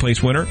second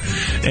place winner.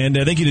 And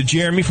thank you to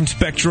Jeremy from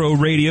Spectro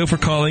Radio for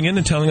calling in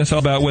and telling us all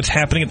about what's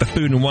happening at the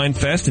Food and Wine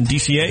Fest in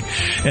DCA.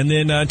 And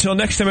then until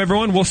next time,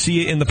 everyone, we'll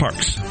see you in the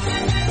parks.